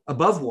now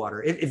above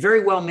water. It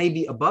very well may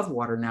be above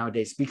water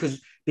nowadays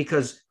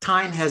because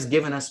time has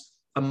given us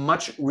a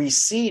much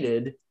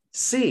receded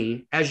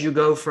sea as you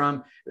go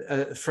from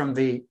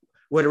the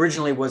what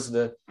originally was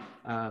the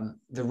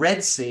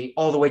Red Sea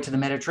all the way to the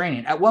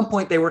Mediterranean. At one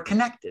point, they were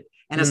connected,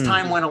 and as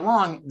time went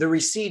along, the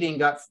receding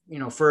got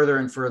further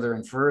and further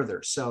and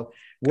further. So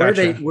where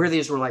the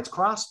Israelites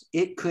crossed,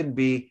 it could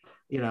be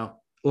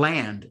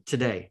land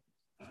today.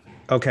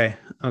 Okay.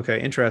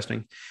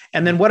 Interesting.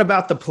 And then what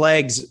about the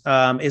plagues?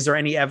 Is there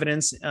any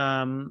evidence,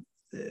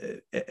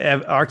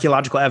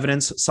 archaeological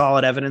evidence,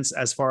 solid evidence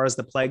as far as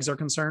the plagues are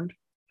concerned?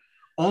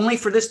 Only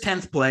for this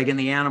 10th plague and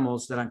the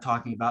animals that I'm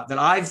talking about that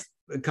I've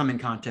come in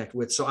contact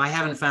with. So I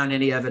haven't found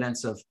any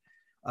evidence of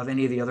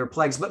any of the other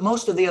plagues, but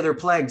most of the other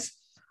plagues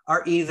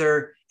are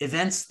either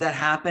events that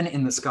happen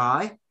in the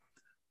sky,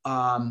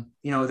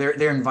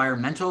 they're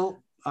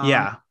environmental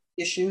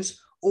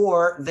issues,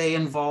 or they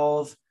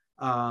involve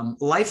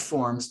life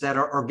forms that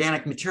are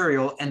organic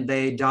material and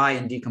they die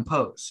and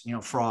decompose,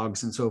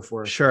 frogs and so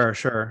forth.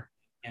 Sure.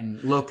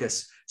 And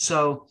locusts.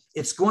 So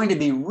it's going to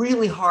be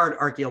really hard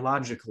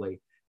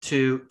archaeologically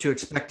to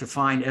expect to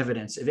find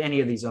evidence of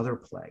any of these other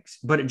plagues.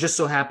 But it just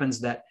so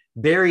happens that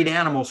buried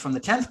animals from the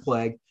 10th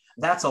plague,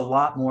 that's a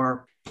lot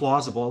more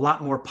plausible, a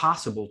lot more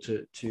possible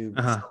to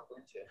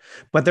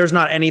But there's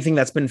not anything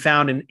that's been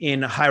found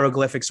in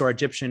hieroglyphics or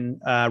Egyptian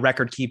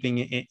record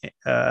keeping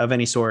of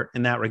any sort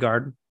in that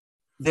regard.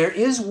 There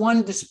is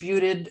one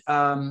disputed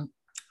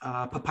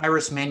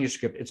papyrus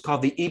manuscript. It's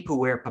called the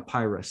Ipuwer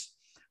Papyrus.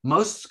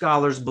 Most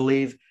scholars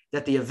believe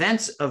that the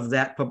events of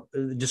that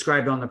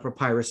described on the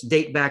papyrus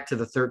date back to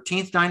the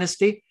 13th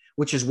dynasty,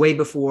 which is way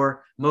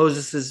before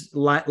Moses'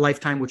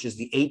 lifetime, which is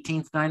the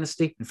 18th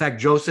dynasty. In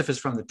fact, Joseph is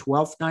from the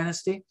 12th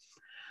dynasty.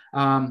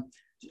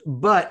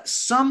 But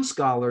some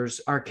scholars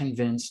are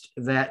convinced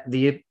that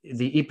the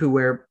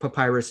Ipuwer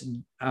Papyrus,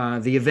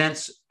 the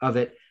events of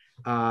it,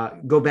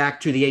 go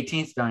back to the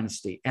 18th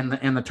dynasty and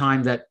the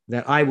time that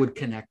I would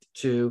connect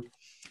to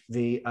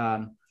the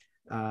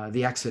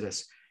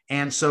Exodus.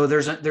 And so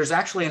there's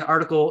actually an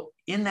article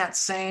in that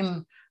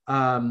same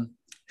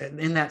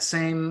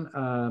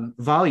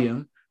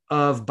volume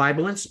of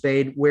Bible and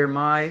Spade where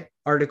my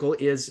article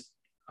is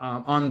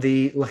on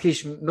the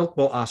Lachish milk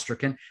bowl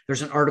ostracon.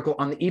 There's an article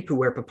on the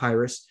Ipuwer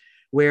Papyrus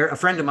where a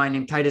friend of mine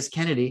named Titus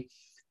Kennedy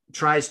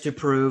tries to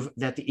prove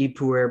that the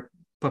Ipuwer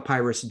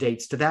Papyrus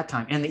dates to that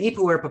time. And the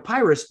Ipuwer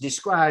Papyrus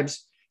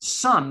describes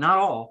some, not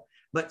all,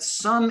 but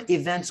some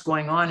events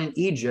going on in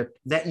Egypt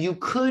that you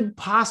could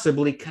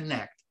possibly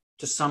connect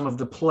to some of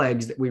the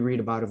plagues that we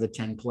read about of the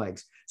 10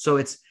 plagues. So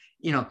it's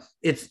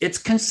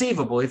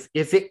conceivable.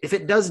 If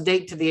it does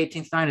date to the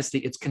 18th dynasty,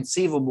 it's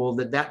conceivable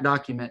that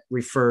document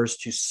refers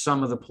to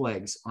some of the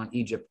plagues on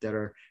Egypt that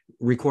are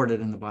recorded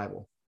in the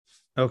Bible.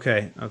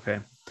 Okay.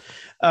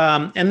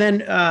 And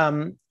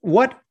then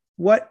what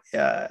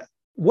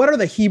are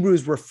the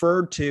Hebrews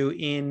referred to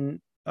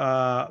in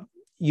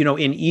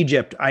in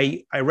Egypt?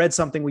 I read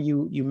something where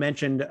you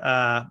mentioned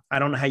I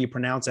don't know how you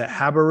pronounce it,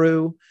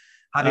 Habaru.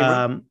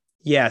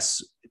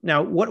 Yes.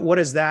 Now, what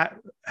is that?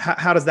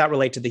 How does that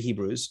relate to the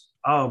Hebrews?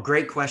 Oh,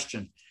 great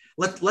question.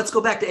 Let's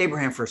go back to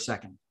Abraham for a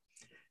second.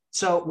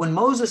 So when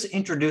Moses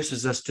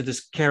introduces us to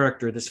this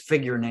character, this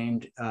figure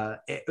named,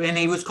 and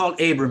he was called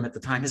Abram at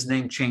the time, his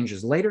name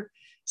changes later.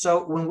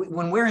 So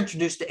when we're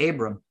introduced to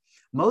Abram,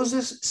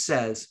 Moses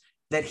says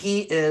that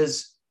he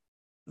is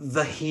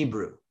the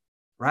Hebrew,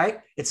 right?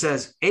 It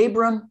says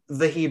Abram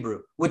the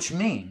Hebrew, which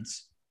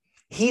means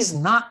he's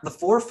not the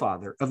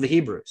forefather of the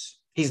Hebrews.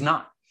 He's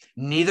not.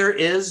 Neither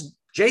is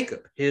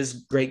Jacob,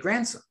 his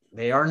great-grandson.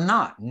 They are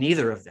not,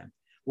 neither of them.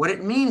 What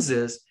it means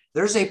is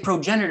there's a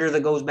progenitor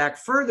that goes back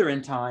further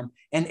in time,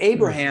 and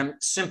Abraham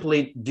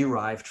simply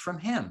derived from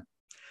him.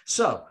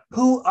 So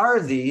who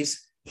are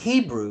these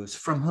Hebrews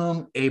from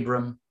whom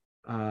Abram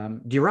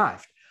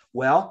derived?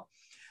 Well,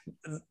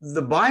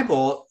 the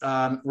Bible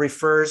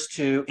refers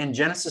to, in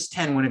Genesis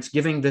 10, when it's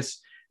giving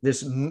this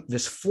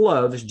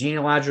flow, this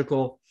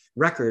genealogical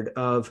record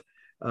of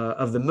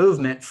the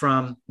movement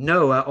from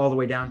Noah all the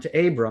way down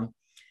to Abram,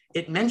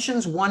 it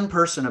mentions one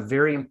person of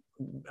very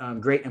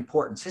great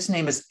importance. His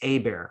name is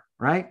Aber,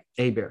 right?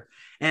 Aber.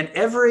 And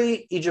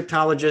every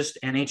Egyptologist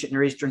and ancient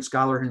Near Eastern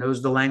scholar who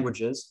knows the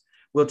languages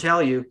will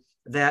tell you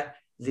that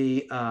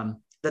the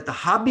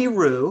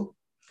Habiru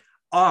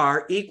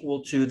are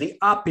equal to the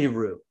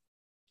Apiru,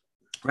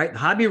 right? The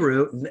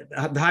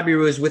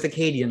Habiru is with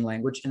Akkadian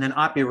language, and then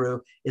Apiru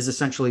is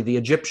essentially the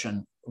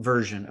Egyptian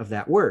version of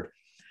that word.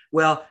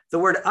 Well, the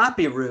word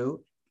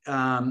Apiru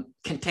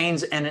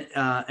contains an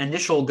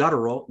initial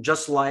guttural,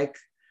 just like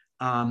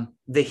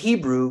the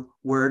Hebrew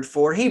word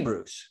for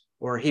Hebrews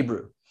or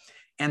Hebrew.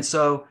 And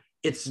so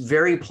it's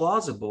very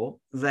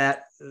plausible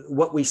that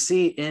what we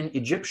see in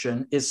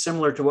Egyptian is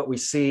similar to what we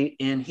see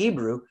in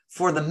Hebrew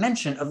for the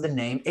mention of the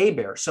name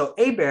Aber. So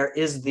Aber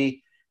is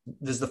the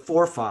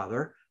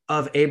forefather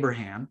of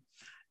Abraham,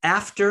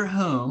 after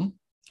whom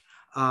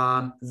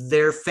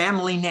their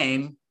family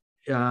name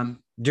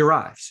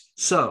derives.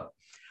 So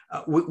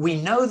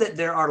we know that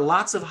there are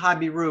lots of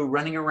Habiru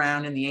running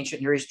around in the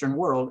ancient Near Eastern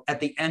world at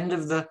the end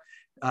of the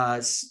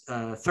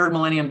third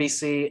millennium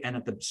BC and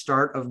at the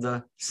start of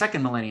the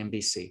second millennium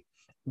BC.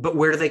 but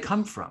where do they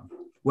come from?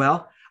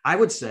 Well, I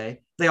would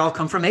say they all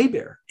come from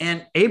Aber.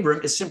 And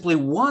Abram is simply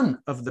one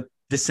of the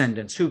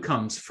descendants who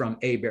comes from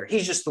Aber.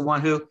 He's just the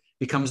one who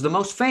becomes the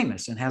most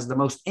famous and has the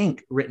most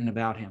ink written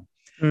about him.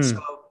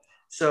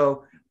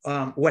 So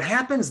what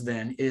happens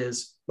then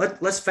is,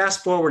 let's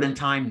fast forward in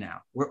time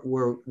now.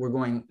 We're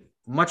going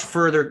much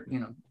further,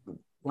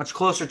 much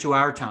closer to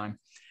our time,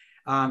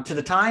 to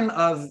the time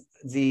of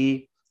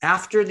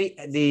after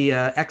the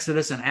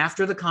Exodus and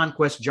after the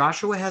conquest.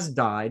 Joshua has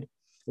died.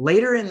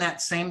 Later in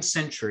that same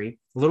century,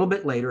 a little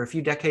bit later, a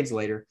few decades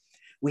later,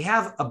 we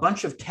have a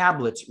bunch of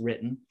tablets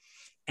written,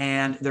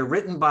 and they're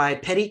written by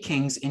petty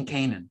kings in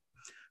Canaan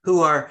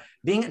who are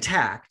being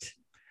attacked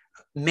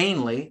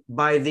mainly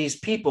by these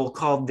people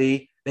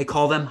they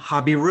call them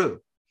Habiru.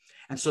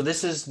 And so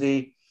this is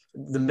the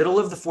middle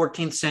of the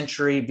 14th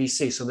century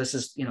BC. So this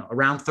is,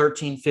 around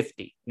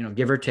 1350,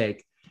 give or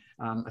take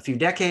a few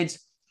decades.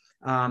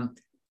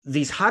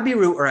 These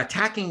Habiru are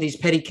attacking these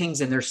petty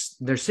kings in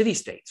their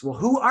city-states. Well,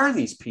 who are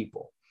these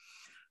people?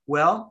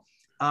 Well,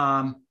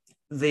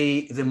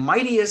 the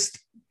mightiest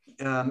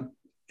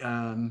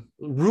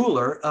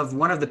ruler of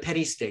one of the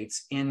petty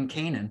states in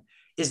Canaan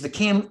is the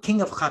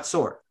king of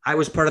Chatzor. I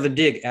was part of the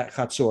dig at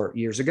Chatzor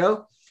years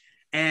ago,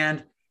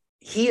 and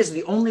he is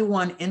the only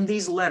one in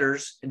these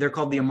letters. They're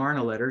called the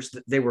Amarna letters.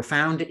 They were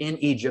found in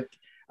Egypt,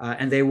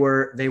 and they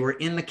were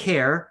in the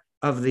care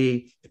of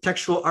the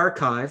textual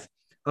archive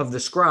of the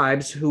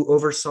scribes who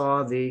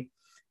oversaw the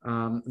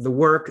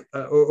work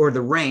or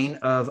the reign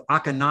of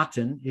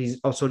Akhenaten. He's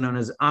also known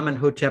as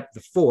Amenhotep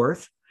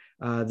IV,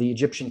 the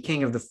Egyptian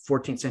king of the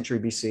 14th century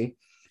BC.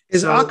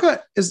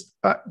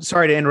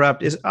 Sorry to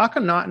interrupt. Is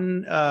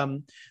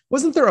Akhenaten,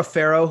 wasn't there a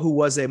pharaoh who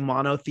was a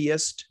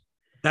monotheist?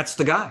 That's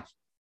the guy.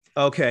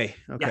 Okay.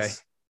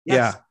 Yes.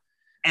 Yeah.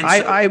 And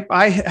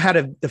I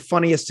had the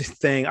funniest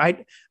thing.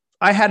 I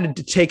had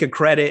to take a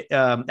credit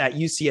at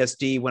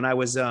UCSD when I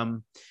was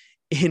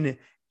in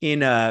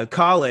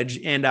college,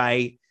 and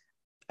I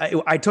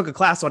took a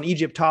class on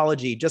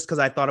Egyptology just because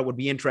I thought it would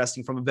be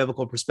interesting from a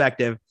biblical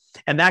perspective.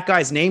 And that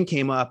guy's name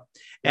came up,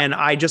 and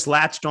I just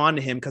latched on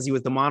to him because he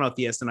was the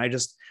monotheist. And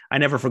I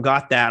never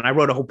forgot that. And I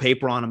wrote a whole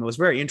paper on him. It was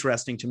very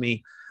interesting to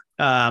me.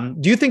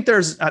 Do you think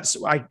there's,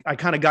 I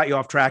kind of got you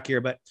off track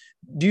here, but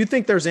do you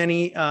think there's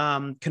any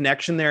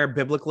connection there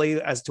biblically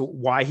as to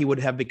why he would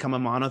have become a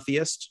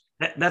monotheist?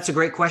 That's a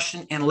great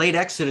question. And late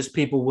Exodus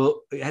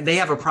people they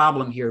have a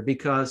problem here,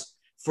 because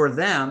for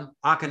them,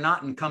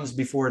 Akhenaten comes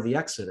before the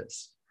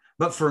Exodus.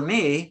 But for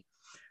me,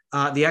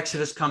 the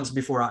Exodus comes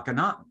before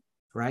Akhenaten,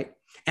 right?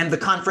 And the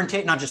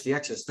confrontation, not just the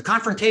Exodus, the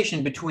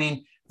confrontation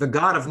between the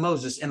God of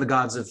Moses and the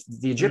gods of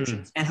the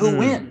Egyptians. And who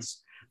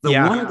wins? The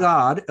one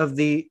God of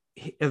the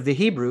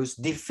Hebrews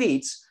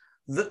defeats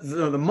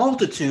the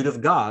multitude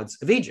of gods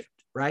of Egypt,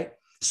 right?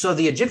 So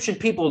the Egyptian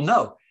people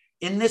know,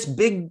 in this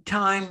big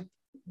time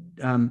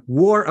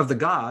war of the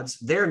gods,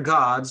 their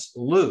gods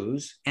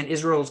lose and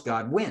Israel's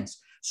God wins.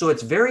 So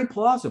it's very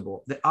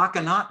plausible that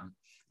Akhenaten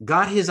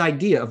got his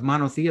idea of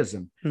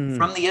monotheism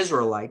from the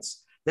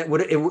Israelites.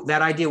 That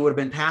idea would have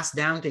been passed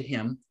down to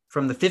him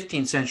from the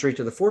 15th century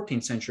to the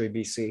 14th century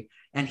BC,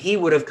 and he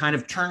would have kind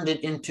of turned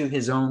it into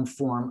his own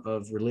form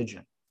of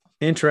religion.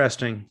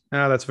 Interesting.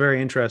 Oh, that's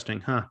very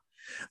interesting, huh?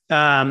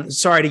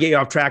 Sorry to get you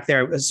off track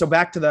there. So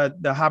back to the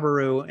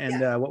Habiru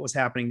and what was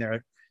happening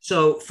there.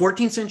 So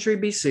 14th century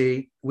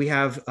BC, we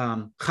have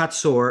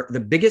Chatzor, the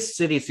biggest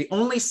city. It's the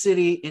only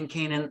city in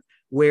Canaan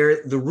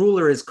where the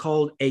ruler is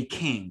called a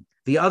king.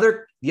 The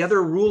other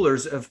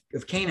rulers of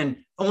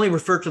Canaan only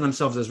refer to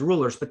themselves as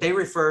rulers, but they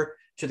refer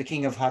to the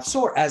king of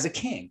Hatzor as a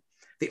king.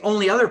 The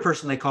only other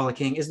person they call a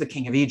king is the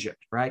king of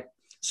Egypt, right?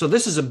 So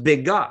this is a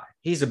big guy.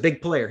 He's a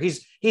big player.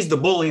 He's the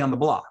bully on the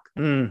block,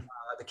 the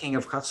king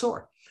of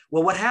Hatzor.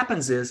 Well, what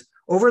happens is,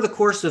 over the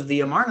course of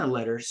the Amarna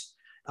letters,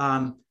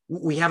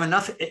 we have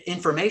enough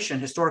information,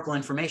 historical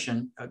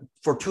information,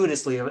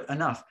 fortuitously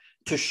enough,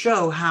 to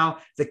show how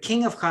the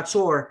king of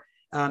Hatzor,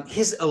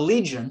 his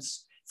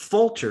allegiance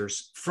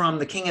falters from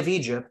the king of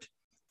Egypt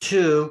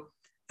to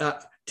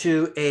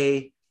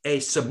a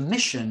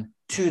submission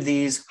to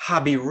these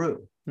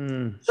Habiru.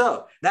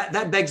 So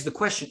that begs the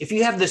question: if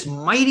you have this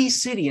mighty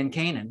city in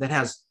Canaan that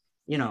has,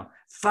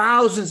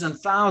 thousands and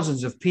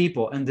thousands of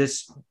people, and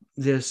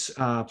this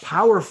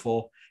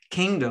powerful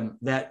kingdom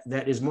that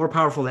is more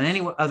powerful than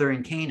any other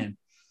in Canaan,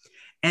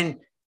 and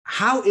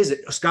how is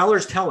it?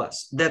 Scholars tell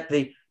us that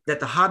the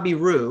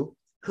Habiru,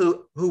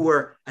 who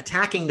were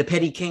attacking the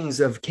petty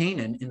kings of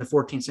Canaan in the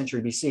 14th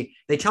century BC,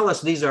 they tell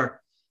us these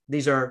are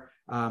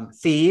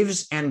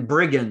thieves and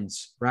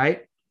brigands,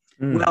 right?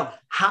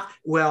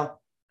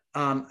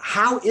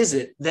 How is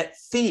it that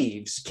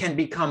thieves can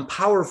become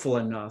powerful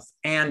enough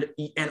and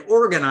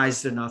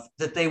organized enough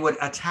that they would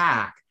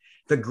attack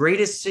the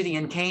greatest city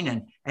in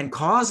Canaan and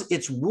cause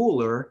its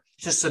ruler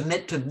to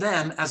submit to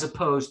them as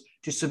opposed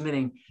to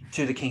submitting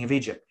to the king of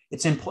Egypt?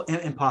 It's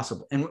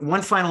impossible. And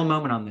one final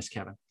moment on this,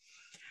 Kevin.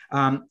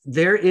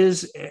 There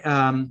is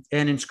an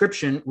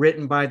inscription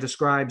written by the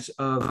scribes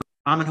of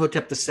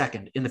Amenhotep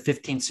II in the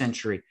 15th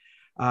century.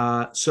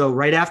 So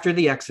right after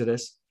the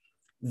Exodus,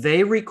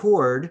 they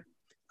record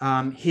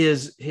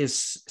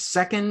his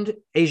second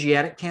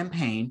Asiatic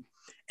campaign,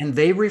 and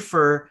they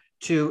refer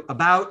to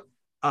about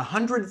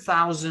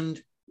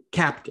 100,000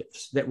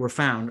 captives that were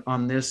found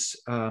on this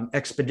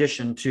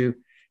expedition to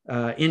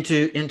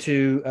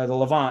into the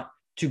Levant.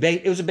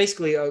 It was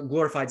basically a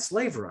glorified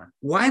slave run.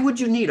 Why would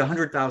you need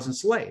 100,000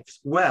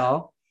 slaves?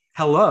 Well,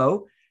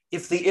 hello,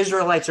 if the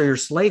Israelites are your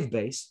slave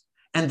base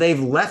and they've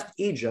left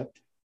Egypt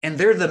and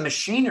they're the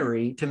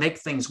machinery to make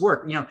things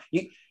work,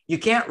 you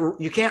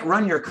can't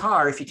run your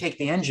car if you take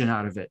the engine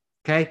out of it.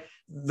 Okay,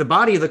 the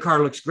body of the car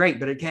looks great,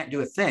 but it can't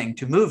do a thing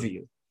to move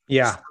you.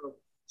 Yeah.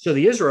 So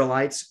the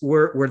Israelites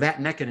were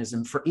that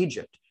mechanism for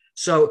Egypt.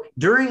 So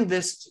during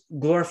this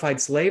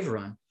glorified slave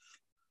run,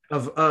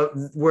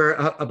 where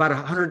about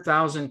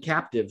 100,000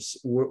 captives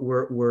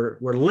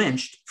were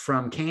lynched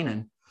from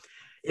Canaan,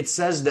 it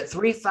says that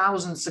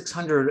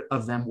 3,600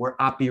 of them were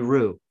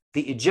Apiru,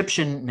 the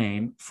Egyptian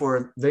name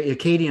for the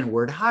Akkadian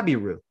word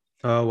Habiru.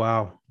 Oh,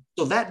 wow.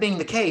 So that being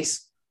the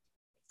case,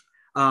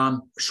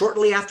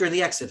 shortly after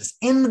the Exodus,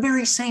 in the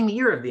very same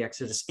year of the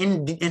Exodus,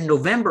 in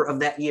November of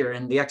that year,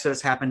 and the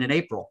Exodus happened in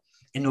April,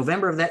 in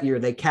November of that year,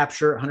 they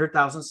capture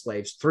 100,000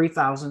 slaves.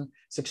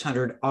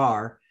 3,600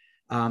 are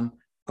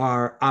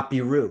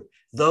Apiru.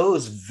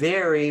 Those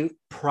very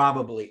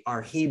probably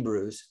are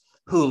Hebrews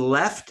who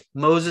left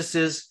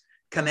Moses's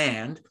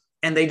command,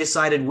 and they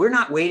decided, we're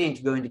not waiting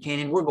to go into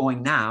Canaan, we're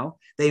going now.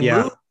 They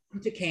moved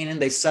into Canaan,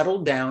 they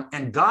settled down,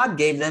 and God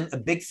gave them a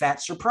big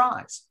fat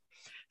surprise.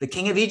 The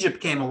king of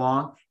Egypt came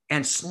along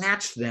and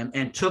snatched them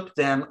and took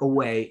them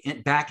away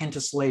back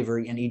into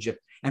slavery in Egypt,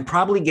 and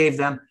probably gave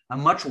them a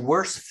much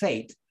worse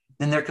fate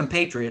than their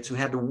compatriots who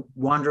had to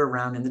wander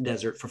around in the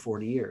desert for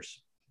 40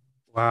 years.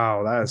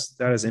 Wow,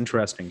 that is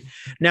interesting.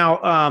 Now,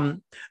 a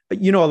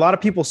lot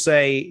of people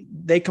say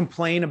they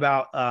complain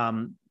about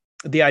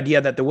the idea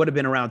that there would have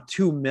been around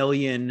 2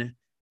 million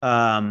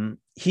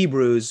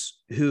Hebrews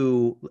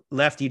who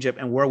left Egypt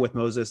and were with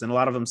Moses, and a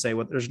lot of them say,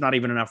 well, there's not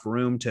even enough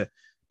room to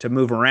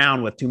move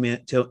around with 2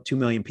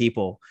 million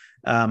people.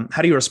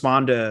 How do you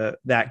respond to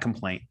that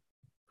complaint?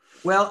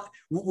 Well,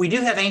 we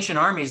do have ancient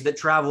armies that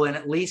travel in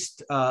at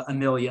least 1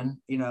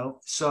 million,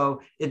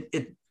 so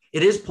it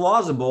is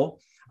plausible.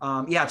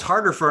 It's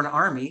harder for an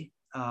army,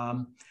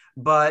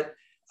 but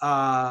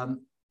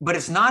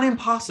it's not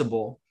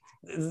impossible.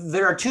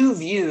 There are two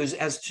views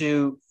as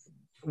to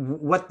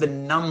what the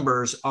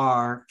numbers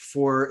are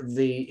for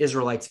the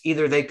Israelites.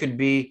 Either they could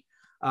be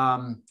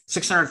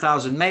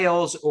 600,000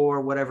 males,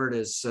 or whatever it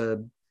is,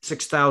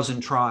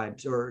 6,000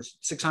 tribes, or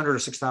 600 or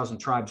 6,000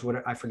 tribes.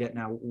 I forget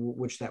now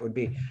which that would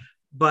be.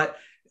 But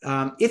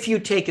if you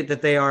take it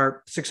that they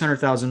are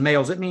 600,000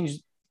 males, it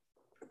means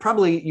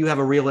probably you have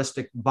a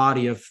realistic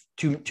body of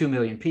 2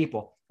 million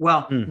people.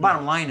 Well,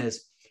 Bottom line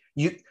is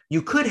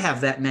you could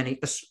have that many,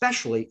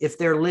 especially if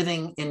they're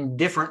living in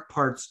different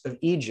parts of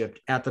Egypt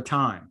at the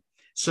time.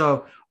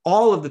 So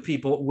all of the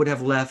people would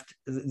have left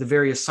the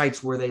various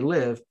sites where they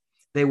live.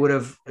 They would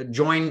have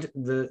joined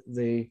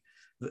the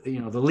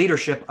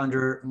leadership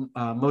under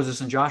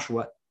Moses and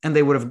Joshua, and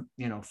they would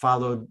have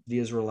followed the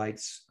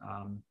Israelites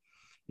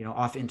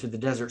off into the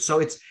desert. So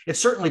it's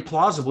certainly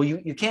plausible.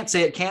 You can't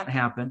say it can't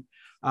happen.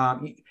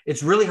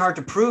 It's really hard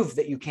to prove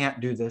that you can't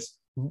do this.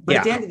 But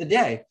at the end of the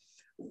day,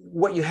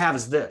 what you have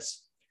is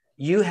this.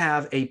 You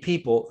have a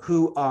people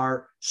who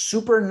are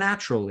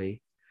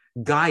supernaturally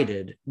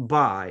guided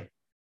by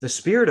the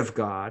Spirit of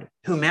God,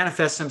 who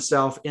manifests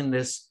himself in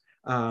this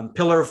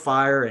pillar of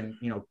fire and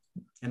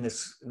in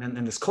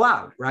this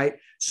cloud, right?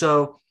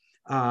 So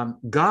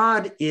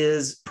God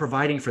is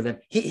providing for them.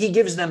 He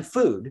gives them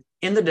food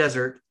in the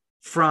desert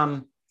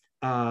from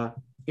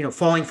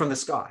falling from the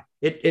sky.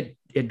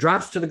 It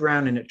drops to the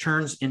ground and it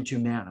turns into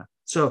manna.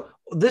 So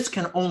this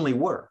can only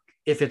work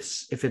if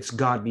it's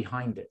God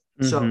behind it.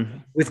 Mm-hmm. So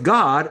with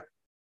God,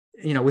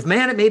 with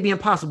man it may be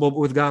impossible, but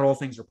with God all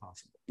things are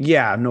possible.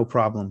 Yeah, no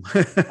problem.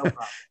 No problem.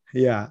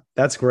 Yeah,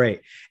 that's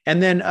great.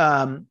 And then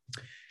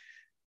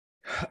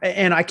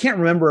and I can't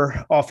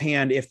remember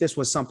offhand if this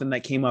was something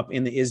that came up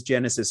in the Is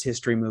Genesis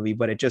History movie,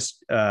 but it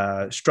just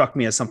struck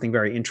me as something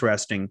very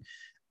interesting.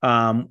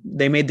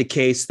 They made the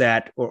case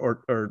that,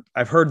 or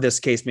I've heard this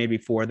case made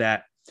before,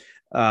 that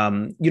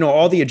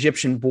all the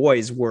Egyptian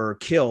boys were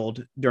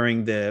killed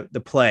during the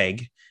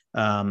plague,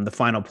 the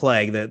final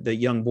plague. The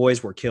young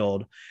boys were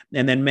killed,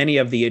 and then many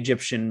of the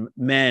Egyptian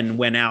men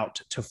went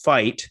out to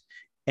fight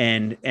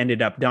and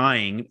ended up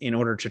dying in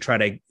order to try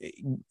to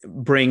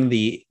bring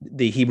the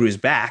Hebrews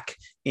back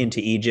into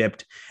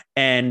Egypt.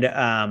 And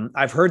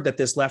I've heard that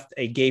this left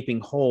a gaping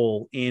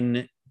hole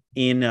in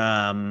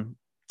the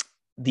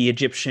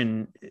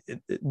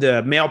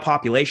male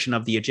population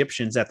of the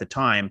Egyptians at the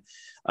time.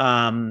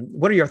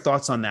 What are your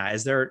thoughts on that?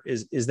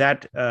 Is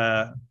that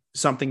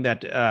something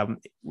that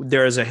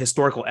there is a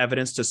historical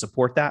evidence to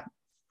support that?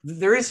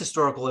 There is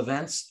historical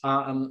events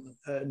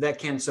that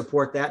can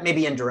support that,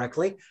 maybe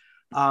indirectly.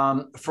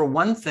 For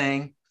one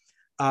thing,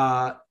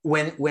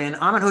 when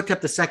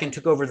Amenhotep II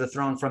took over the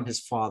throne from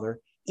his father,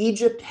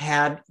 Egypt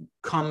had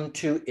come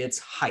to its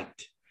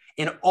height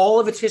in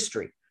all of its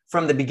history.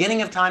 from the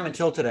beginning of time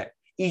until today,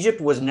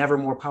 Egypt was never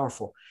more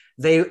powerful.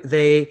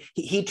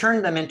 He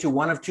turned them into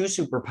one of two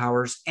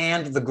superpowers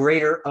and the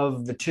greater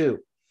of the two,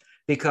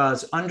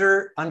 because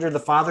under the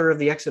father of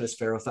the Exodus,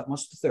 Pharaoh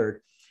Thutmose III,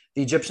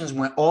 the Egyptians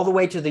went all the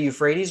way to the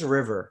Euphrates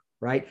River,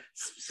 right,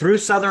 through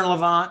southern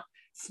Levant,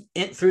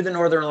 through the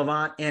northern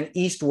Levant, and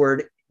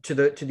eastward to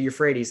the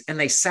Euphrates, and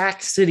they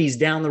sacked cities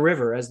down the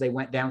river as they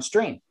went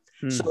downstream.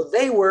 So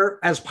they were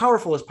as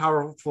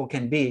powerful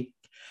can be.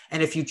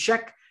 And if you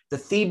check the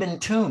Theban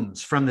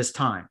tombs from this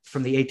time,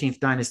 from the 18th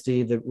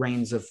dynasty, the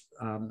reigns of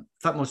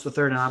Thutmose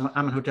III and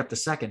Amenhotep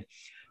II,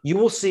 you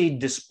will see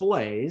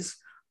displays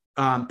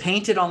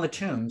painted on the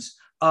tombs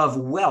of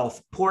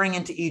wealth pouring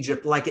into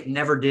Egypt like it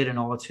never did in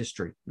all its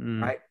history,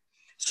 right?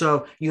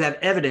 So you have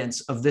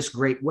evidence of this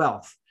great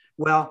wealth.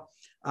 Well,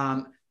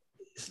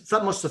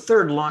 Thutmose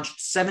III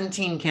launched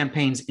 17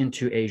 campaigns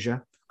into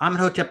Asia.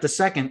 Amenhotep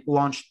II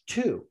launched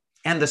 2.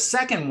 And the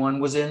second one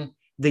was in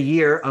the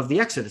year of the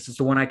Exodus. It's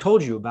the one I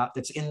told you about.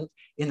 That's in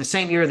the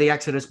same year of the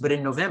Exodus, but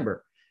in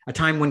November, a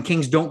time when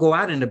kings don't go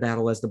out into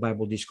battle, as the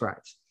Bible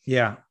describes.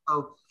 Yeah.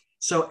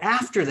 So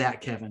after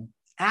that, Kevin,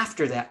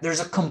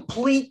 there's a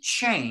complete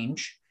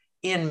change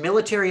in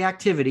military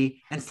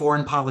activity and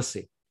foreign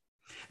policy.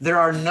 There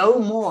are no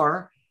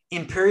more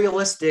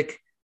imperialistic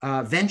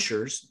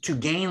ventures to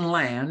gain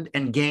land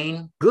and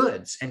gain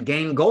goods and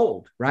gain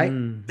gold, right?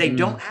 They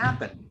don't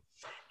happen.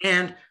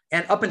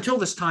 And up until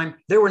this time,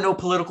 there were no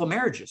political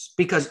marriages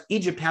because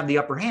Egypt had the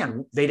upper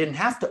hand. They didn't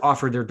have to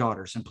offer their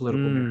daughters in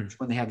political marriage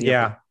when they had the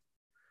upper hand.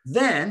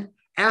 Then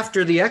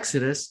after the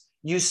Exodus,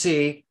 you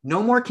see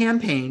no more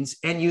campaigns,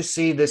 and you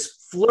see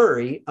this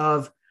flurry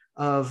of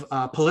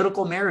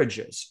political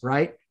marriages,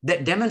 right?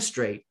 That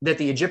demonstrate that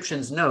the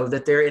Egyptians know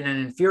that they're in an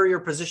inferior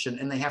position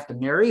and they have to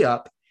marry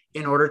up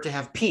in order to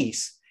have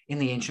peace in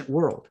the ancient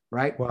world,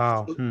 right?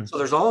 Wow. So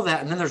there's all of that.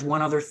 And then there's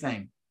one other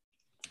thing.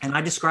 And I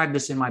describe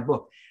this in my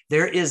book.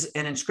 There is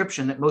an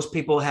inscription that most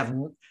people have,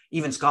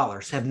 even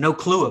scholars, have no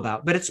clue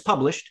about, but it's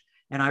published.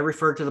 And I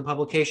refer to the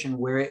publication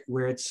where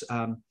it's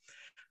found.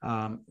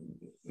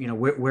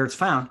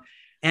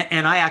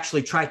 And I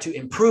actually try to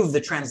improve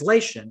the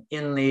translation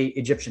in the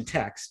Egyptian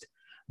text.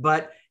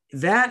 But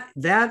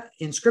that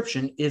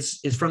inscription is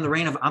from the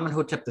reign of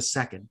Amenhotep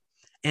II,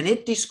 and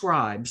it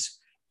describes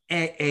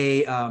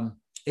an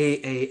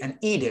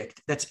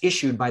edict that's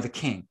issued by the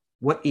king.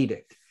 What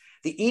edict?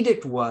 The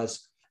edict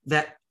was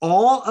that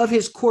all of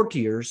his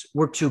courtiers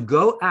were to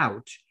go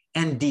out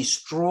and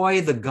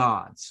destroy the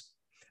gods.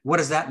 What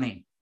does that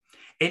mean?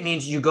 It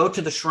means you go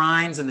to the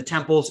shrines and the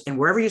temples, and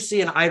wherever you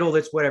see an idol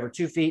that's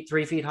 2 feet,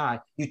 3 feet high,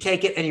 you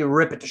take it and you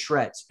rip it to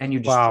shreds and you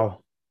destroy.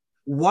 Wow.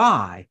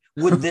 Why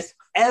would this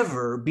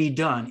ever be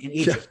done in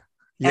Egypt?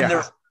 Yeah.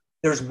 And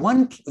there's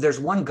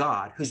one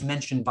god who's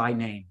mentioned by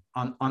name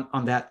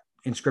on that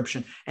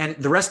inscription, and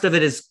the rest of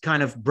it is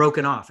kind of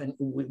broken off, and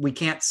we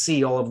can't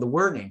see all of the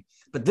wording.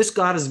 But this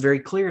god is very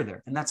clear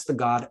there, and that's the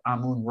god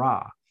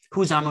Amun-Ra.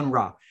 Who's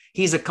Amun-Ra?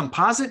 He's a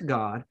composite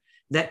god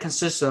that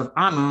consists of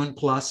Amun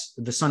plus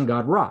the sun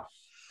god Ra.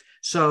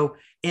 So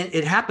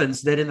it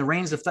happens that in the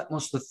reigns of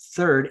Thutmose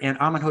III and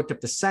Amenhotep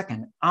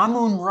II,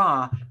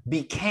 Amun-Ra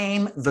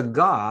became the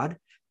god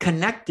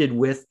connected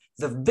with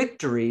the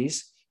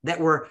victories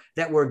that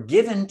were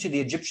given to the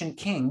Egyptian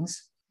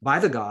kings by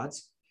the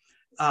gods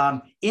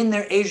in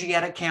their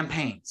Asiatic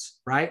campaigns,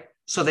 right?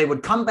 So they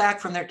would come back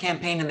from their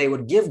campaign and they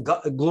would give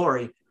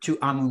glory to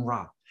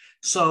Amun-Ra.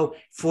 So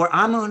for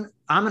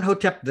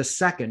Amenhotep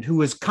II, who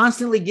was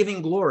constantly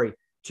giving glory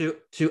to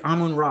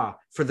Amun-Ra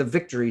for the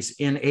victories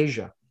in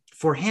Asia,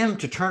 for him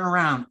to turn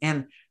around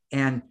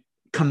and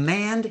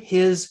command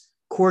his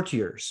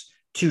courtiers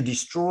to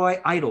destroy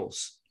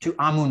idols to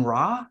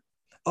Amun-Ra,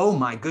 oh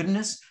my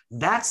goodness,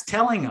 that's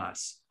telling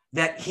us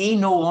that he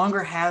no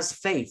longer has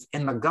faith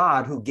in the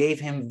God who gave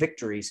him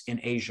victories in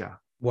Asia.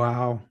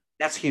 Wow.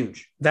 That's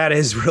huge. That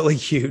is really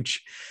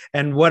huge.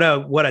 And what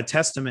a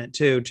testament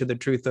to the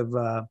truth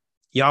of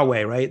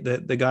Yahweh, right?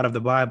 The God of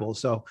the Bible.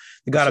 So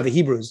the God of the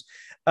Hebrews.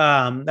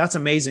 That's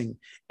amazing.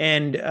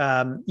 And,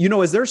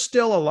 is there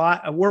still a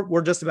lot,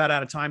 we're just about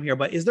out of time here,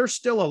 but is there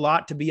still a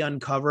lot to be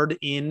uncovered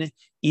in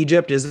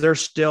Egypt? Is there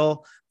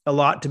still a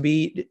lot to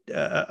be,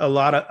 a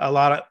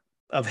lot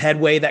of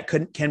headway that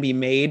can be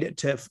made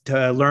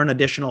to learn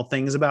additional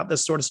things about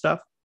this sort of stuff?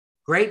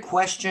 Great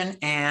question.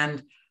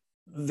 And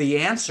the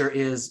answer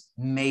is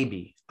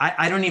maybe.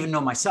 I don't even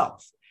know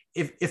myself.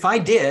 If I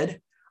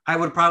did, I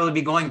would probably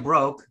be going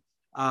broke,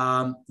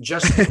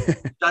 just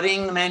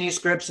studying the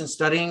manuscripts and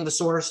studying the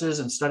sources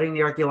and studying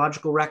the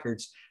archaeological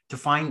records to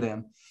find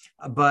them.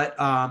 But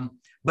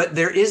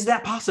there is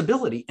that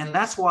possibility. And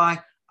that's why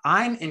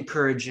I'm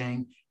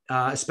encouraging,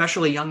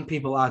 especially young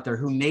people out there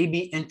who may be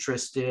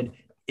interested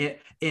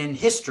in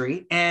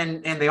history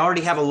and they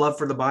already have a love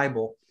for the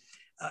Bible,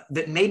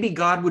 that maybe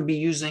God would be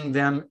using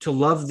them to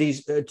love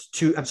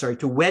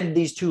to wed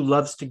these two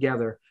loves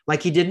together,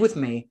 like he did with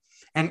me,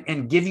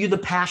 and give you the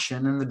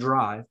passion and the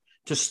drive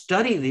to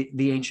study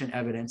the ancient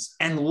evidence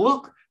and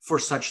look for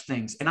such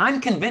things. And I'm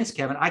convinced,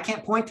 Kevin, I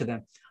can't point to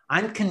them.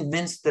 I'm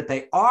convinced that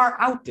they are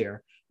out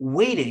there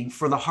waiting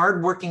for the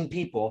hardworking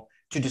people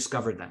to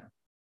discover them.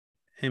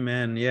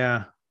 Amen.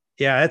 Yeah.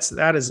 Yeah,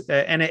 that is,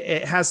 and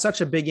it has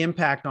such a big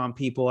impact on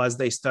people as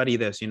they study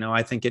this.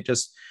 I think it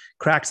just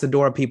cracks the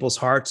door of people's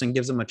hearts and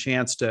gives them a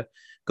chance to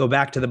go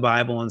back to the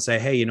Bible and say,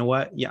 hey, you know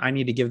what? Yeah, I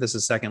need to give this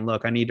a second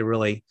look. I need to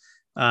really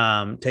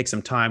take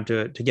some time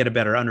to get a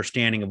better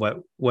understanding of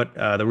what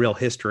the real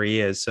history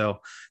is. So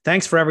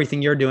thanks for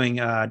everything you're doing,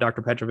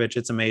 Dr. Petrovich.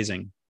 It's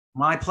amazing.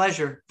 My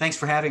pleasure. Thanks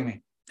for having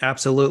me.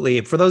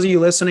 Absolutely. For those of you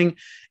listening,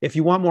 if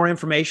you want more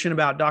information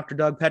about Dr.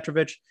 Doug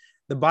Petrovich,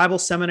 the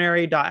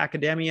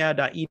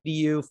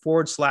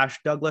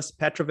bibleseminary.academia.edu/Douglas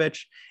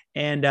Petrovich.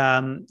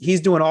 And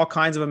he's doing all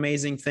kinds of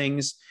amazing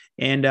things.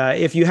 And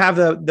if you have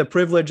the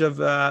privilege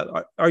of,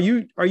 are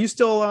you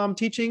still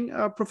teaching,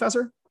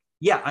 Professor?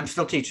 Yeah, I'm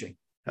still teaching.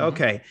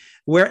 Okay.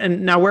 Where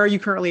are you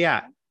currently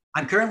at?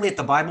 I'm currently at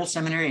the Bible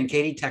Seminary in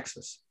Katy,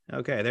 Texas.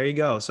 Okay, there you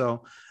go.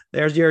 So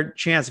there's your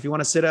chance. If you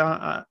want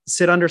to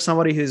sit under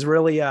somebody who's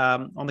really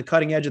on the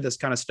cutting edge of this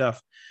kind of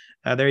stuff,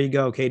 there you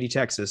go, Katy,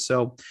 Texas.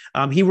 So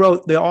he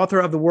wrote, the author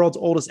of the world's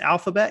oldest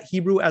alphabet,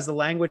 Hebrew as the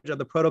language of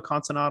the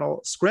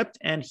proto-consonantal script,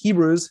 and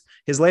Hebrews,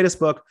 his latest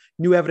book,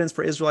 New Evidence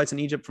for Israelites in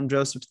Egypt from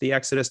Joseph to the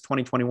Exodus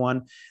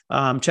 2021.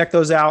 Check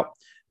those out.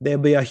 They'll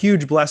be a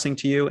huge blessing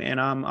to you.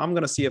 And I'm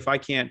going to see if I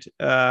can't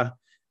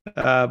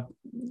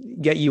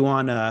get you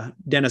on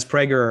Dennis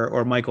Prager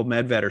or Michael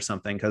Medved or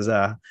something, because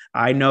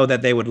I know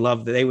that they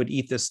would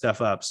eat this stuff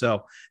up.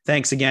 So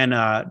thanks again,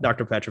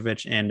 Dr.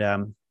 Petrovich,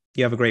 and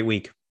you have a great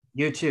week.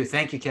 You too.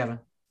 Thank you, Kevin.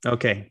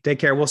 Okay. Take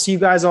care. We'll see you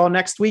guys all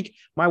next week.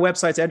 My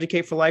website's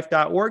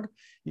educateforlife.org.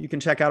 You can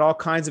check out all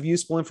kinds of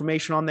useful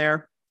information on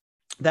there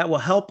that will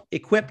help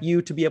equip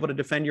you to be able to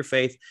defend your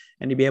faith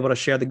and to be able to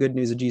share the good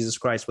news of Jesus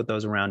Christ with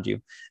those around you.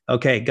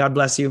 Okay. God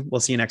bless you.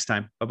 We'll see you next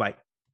time. Bye-bye.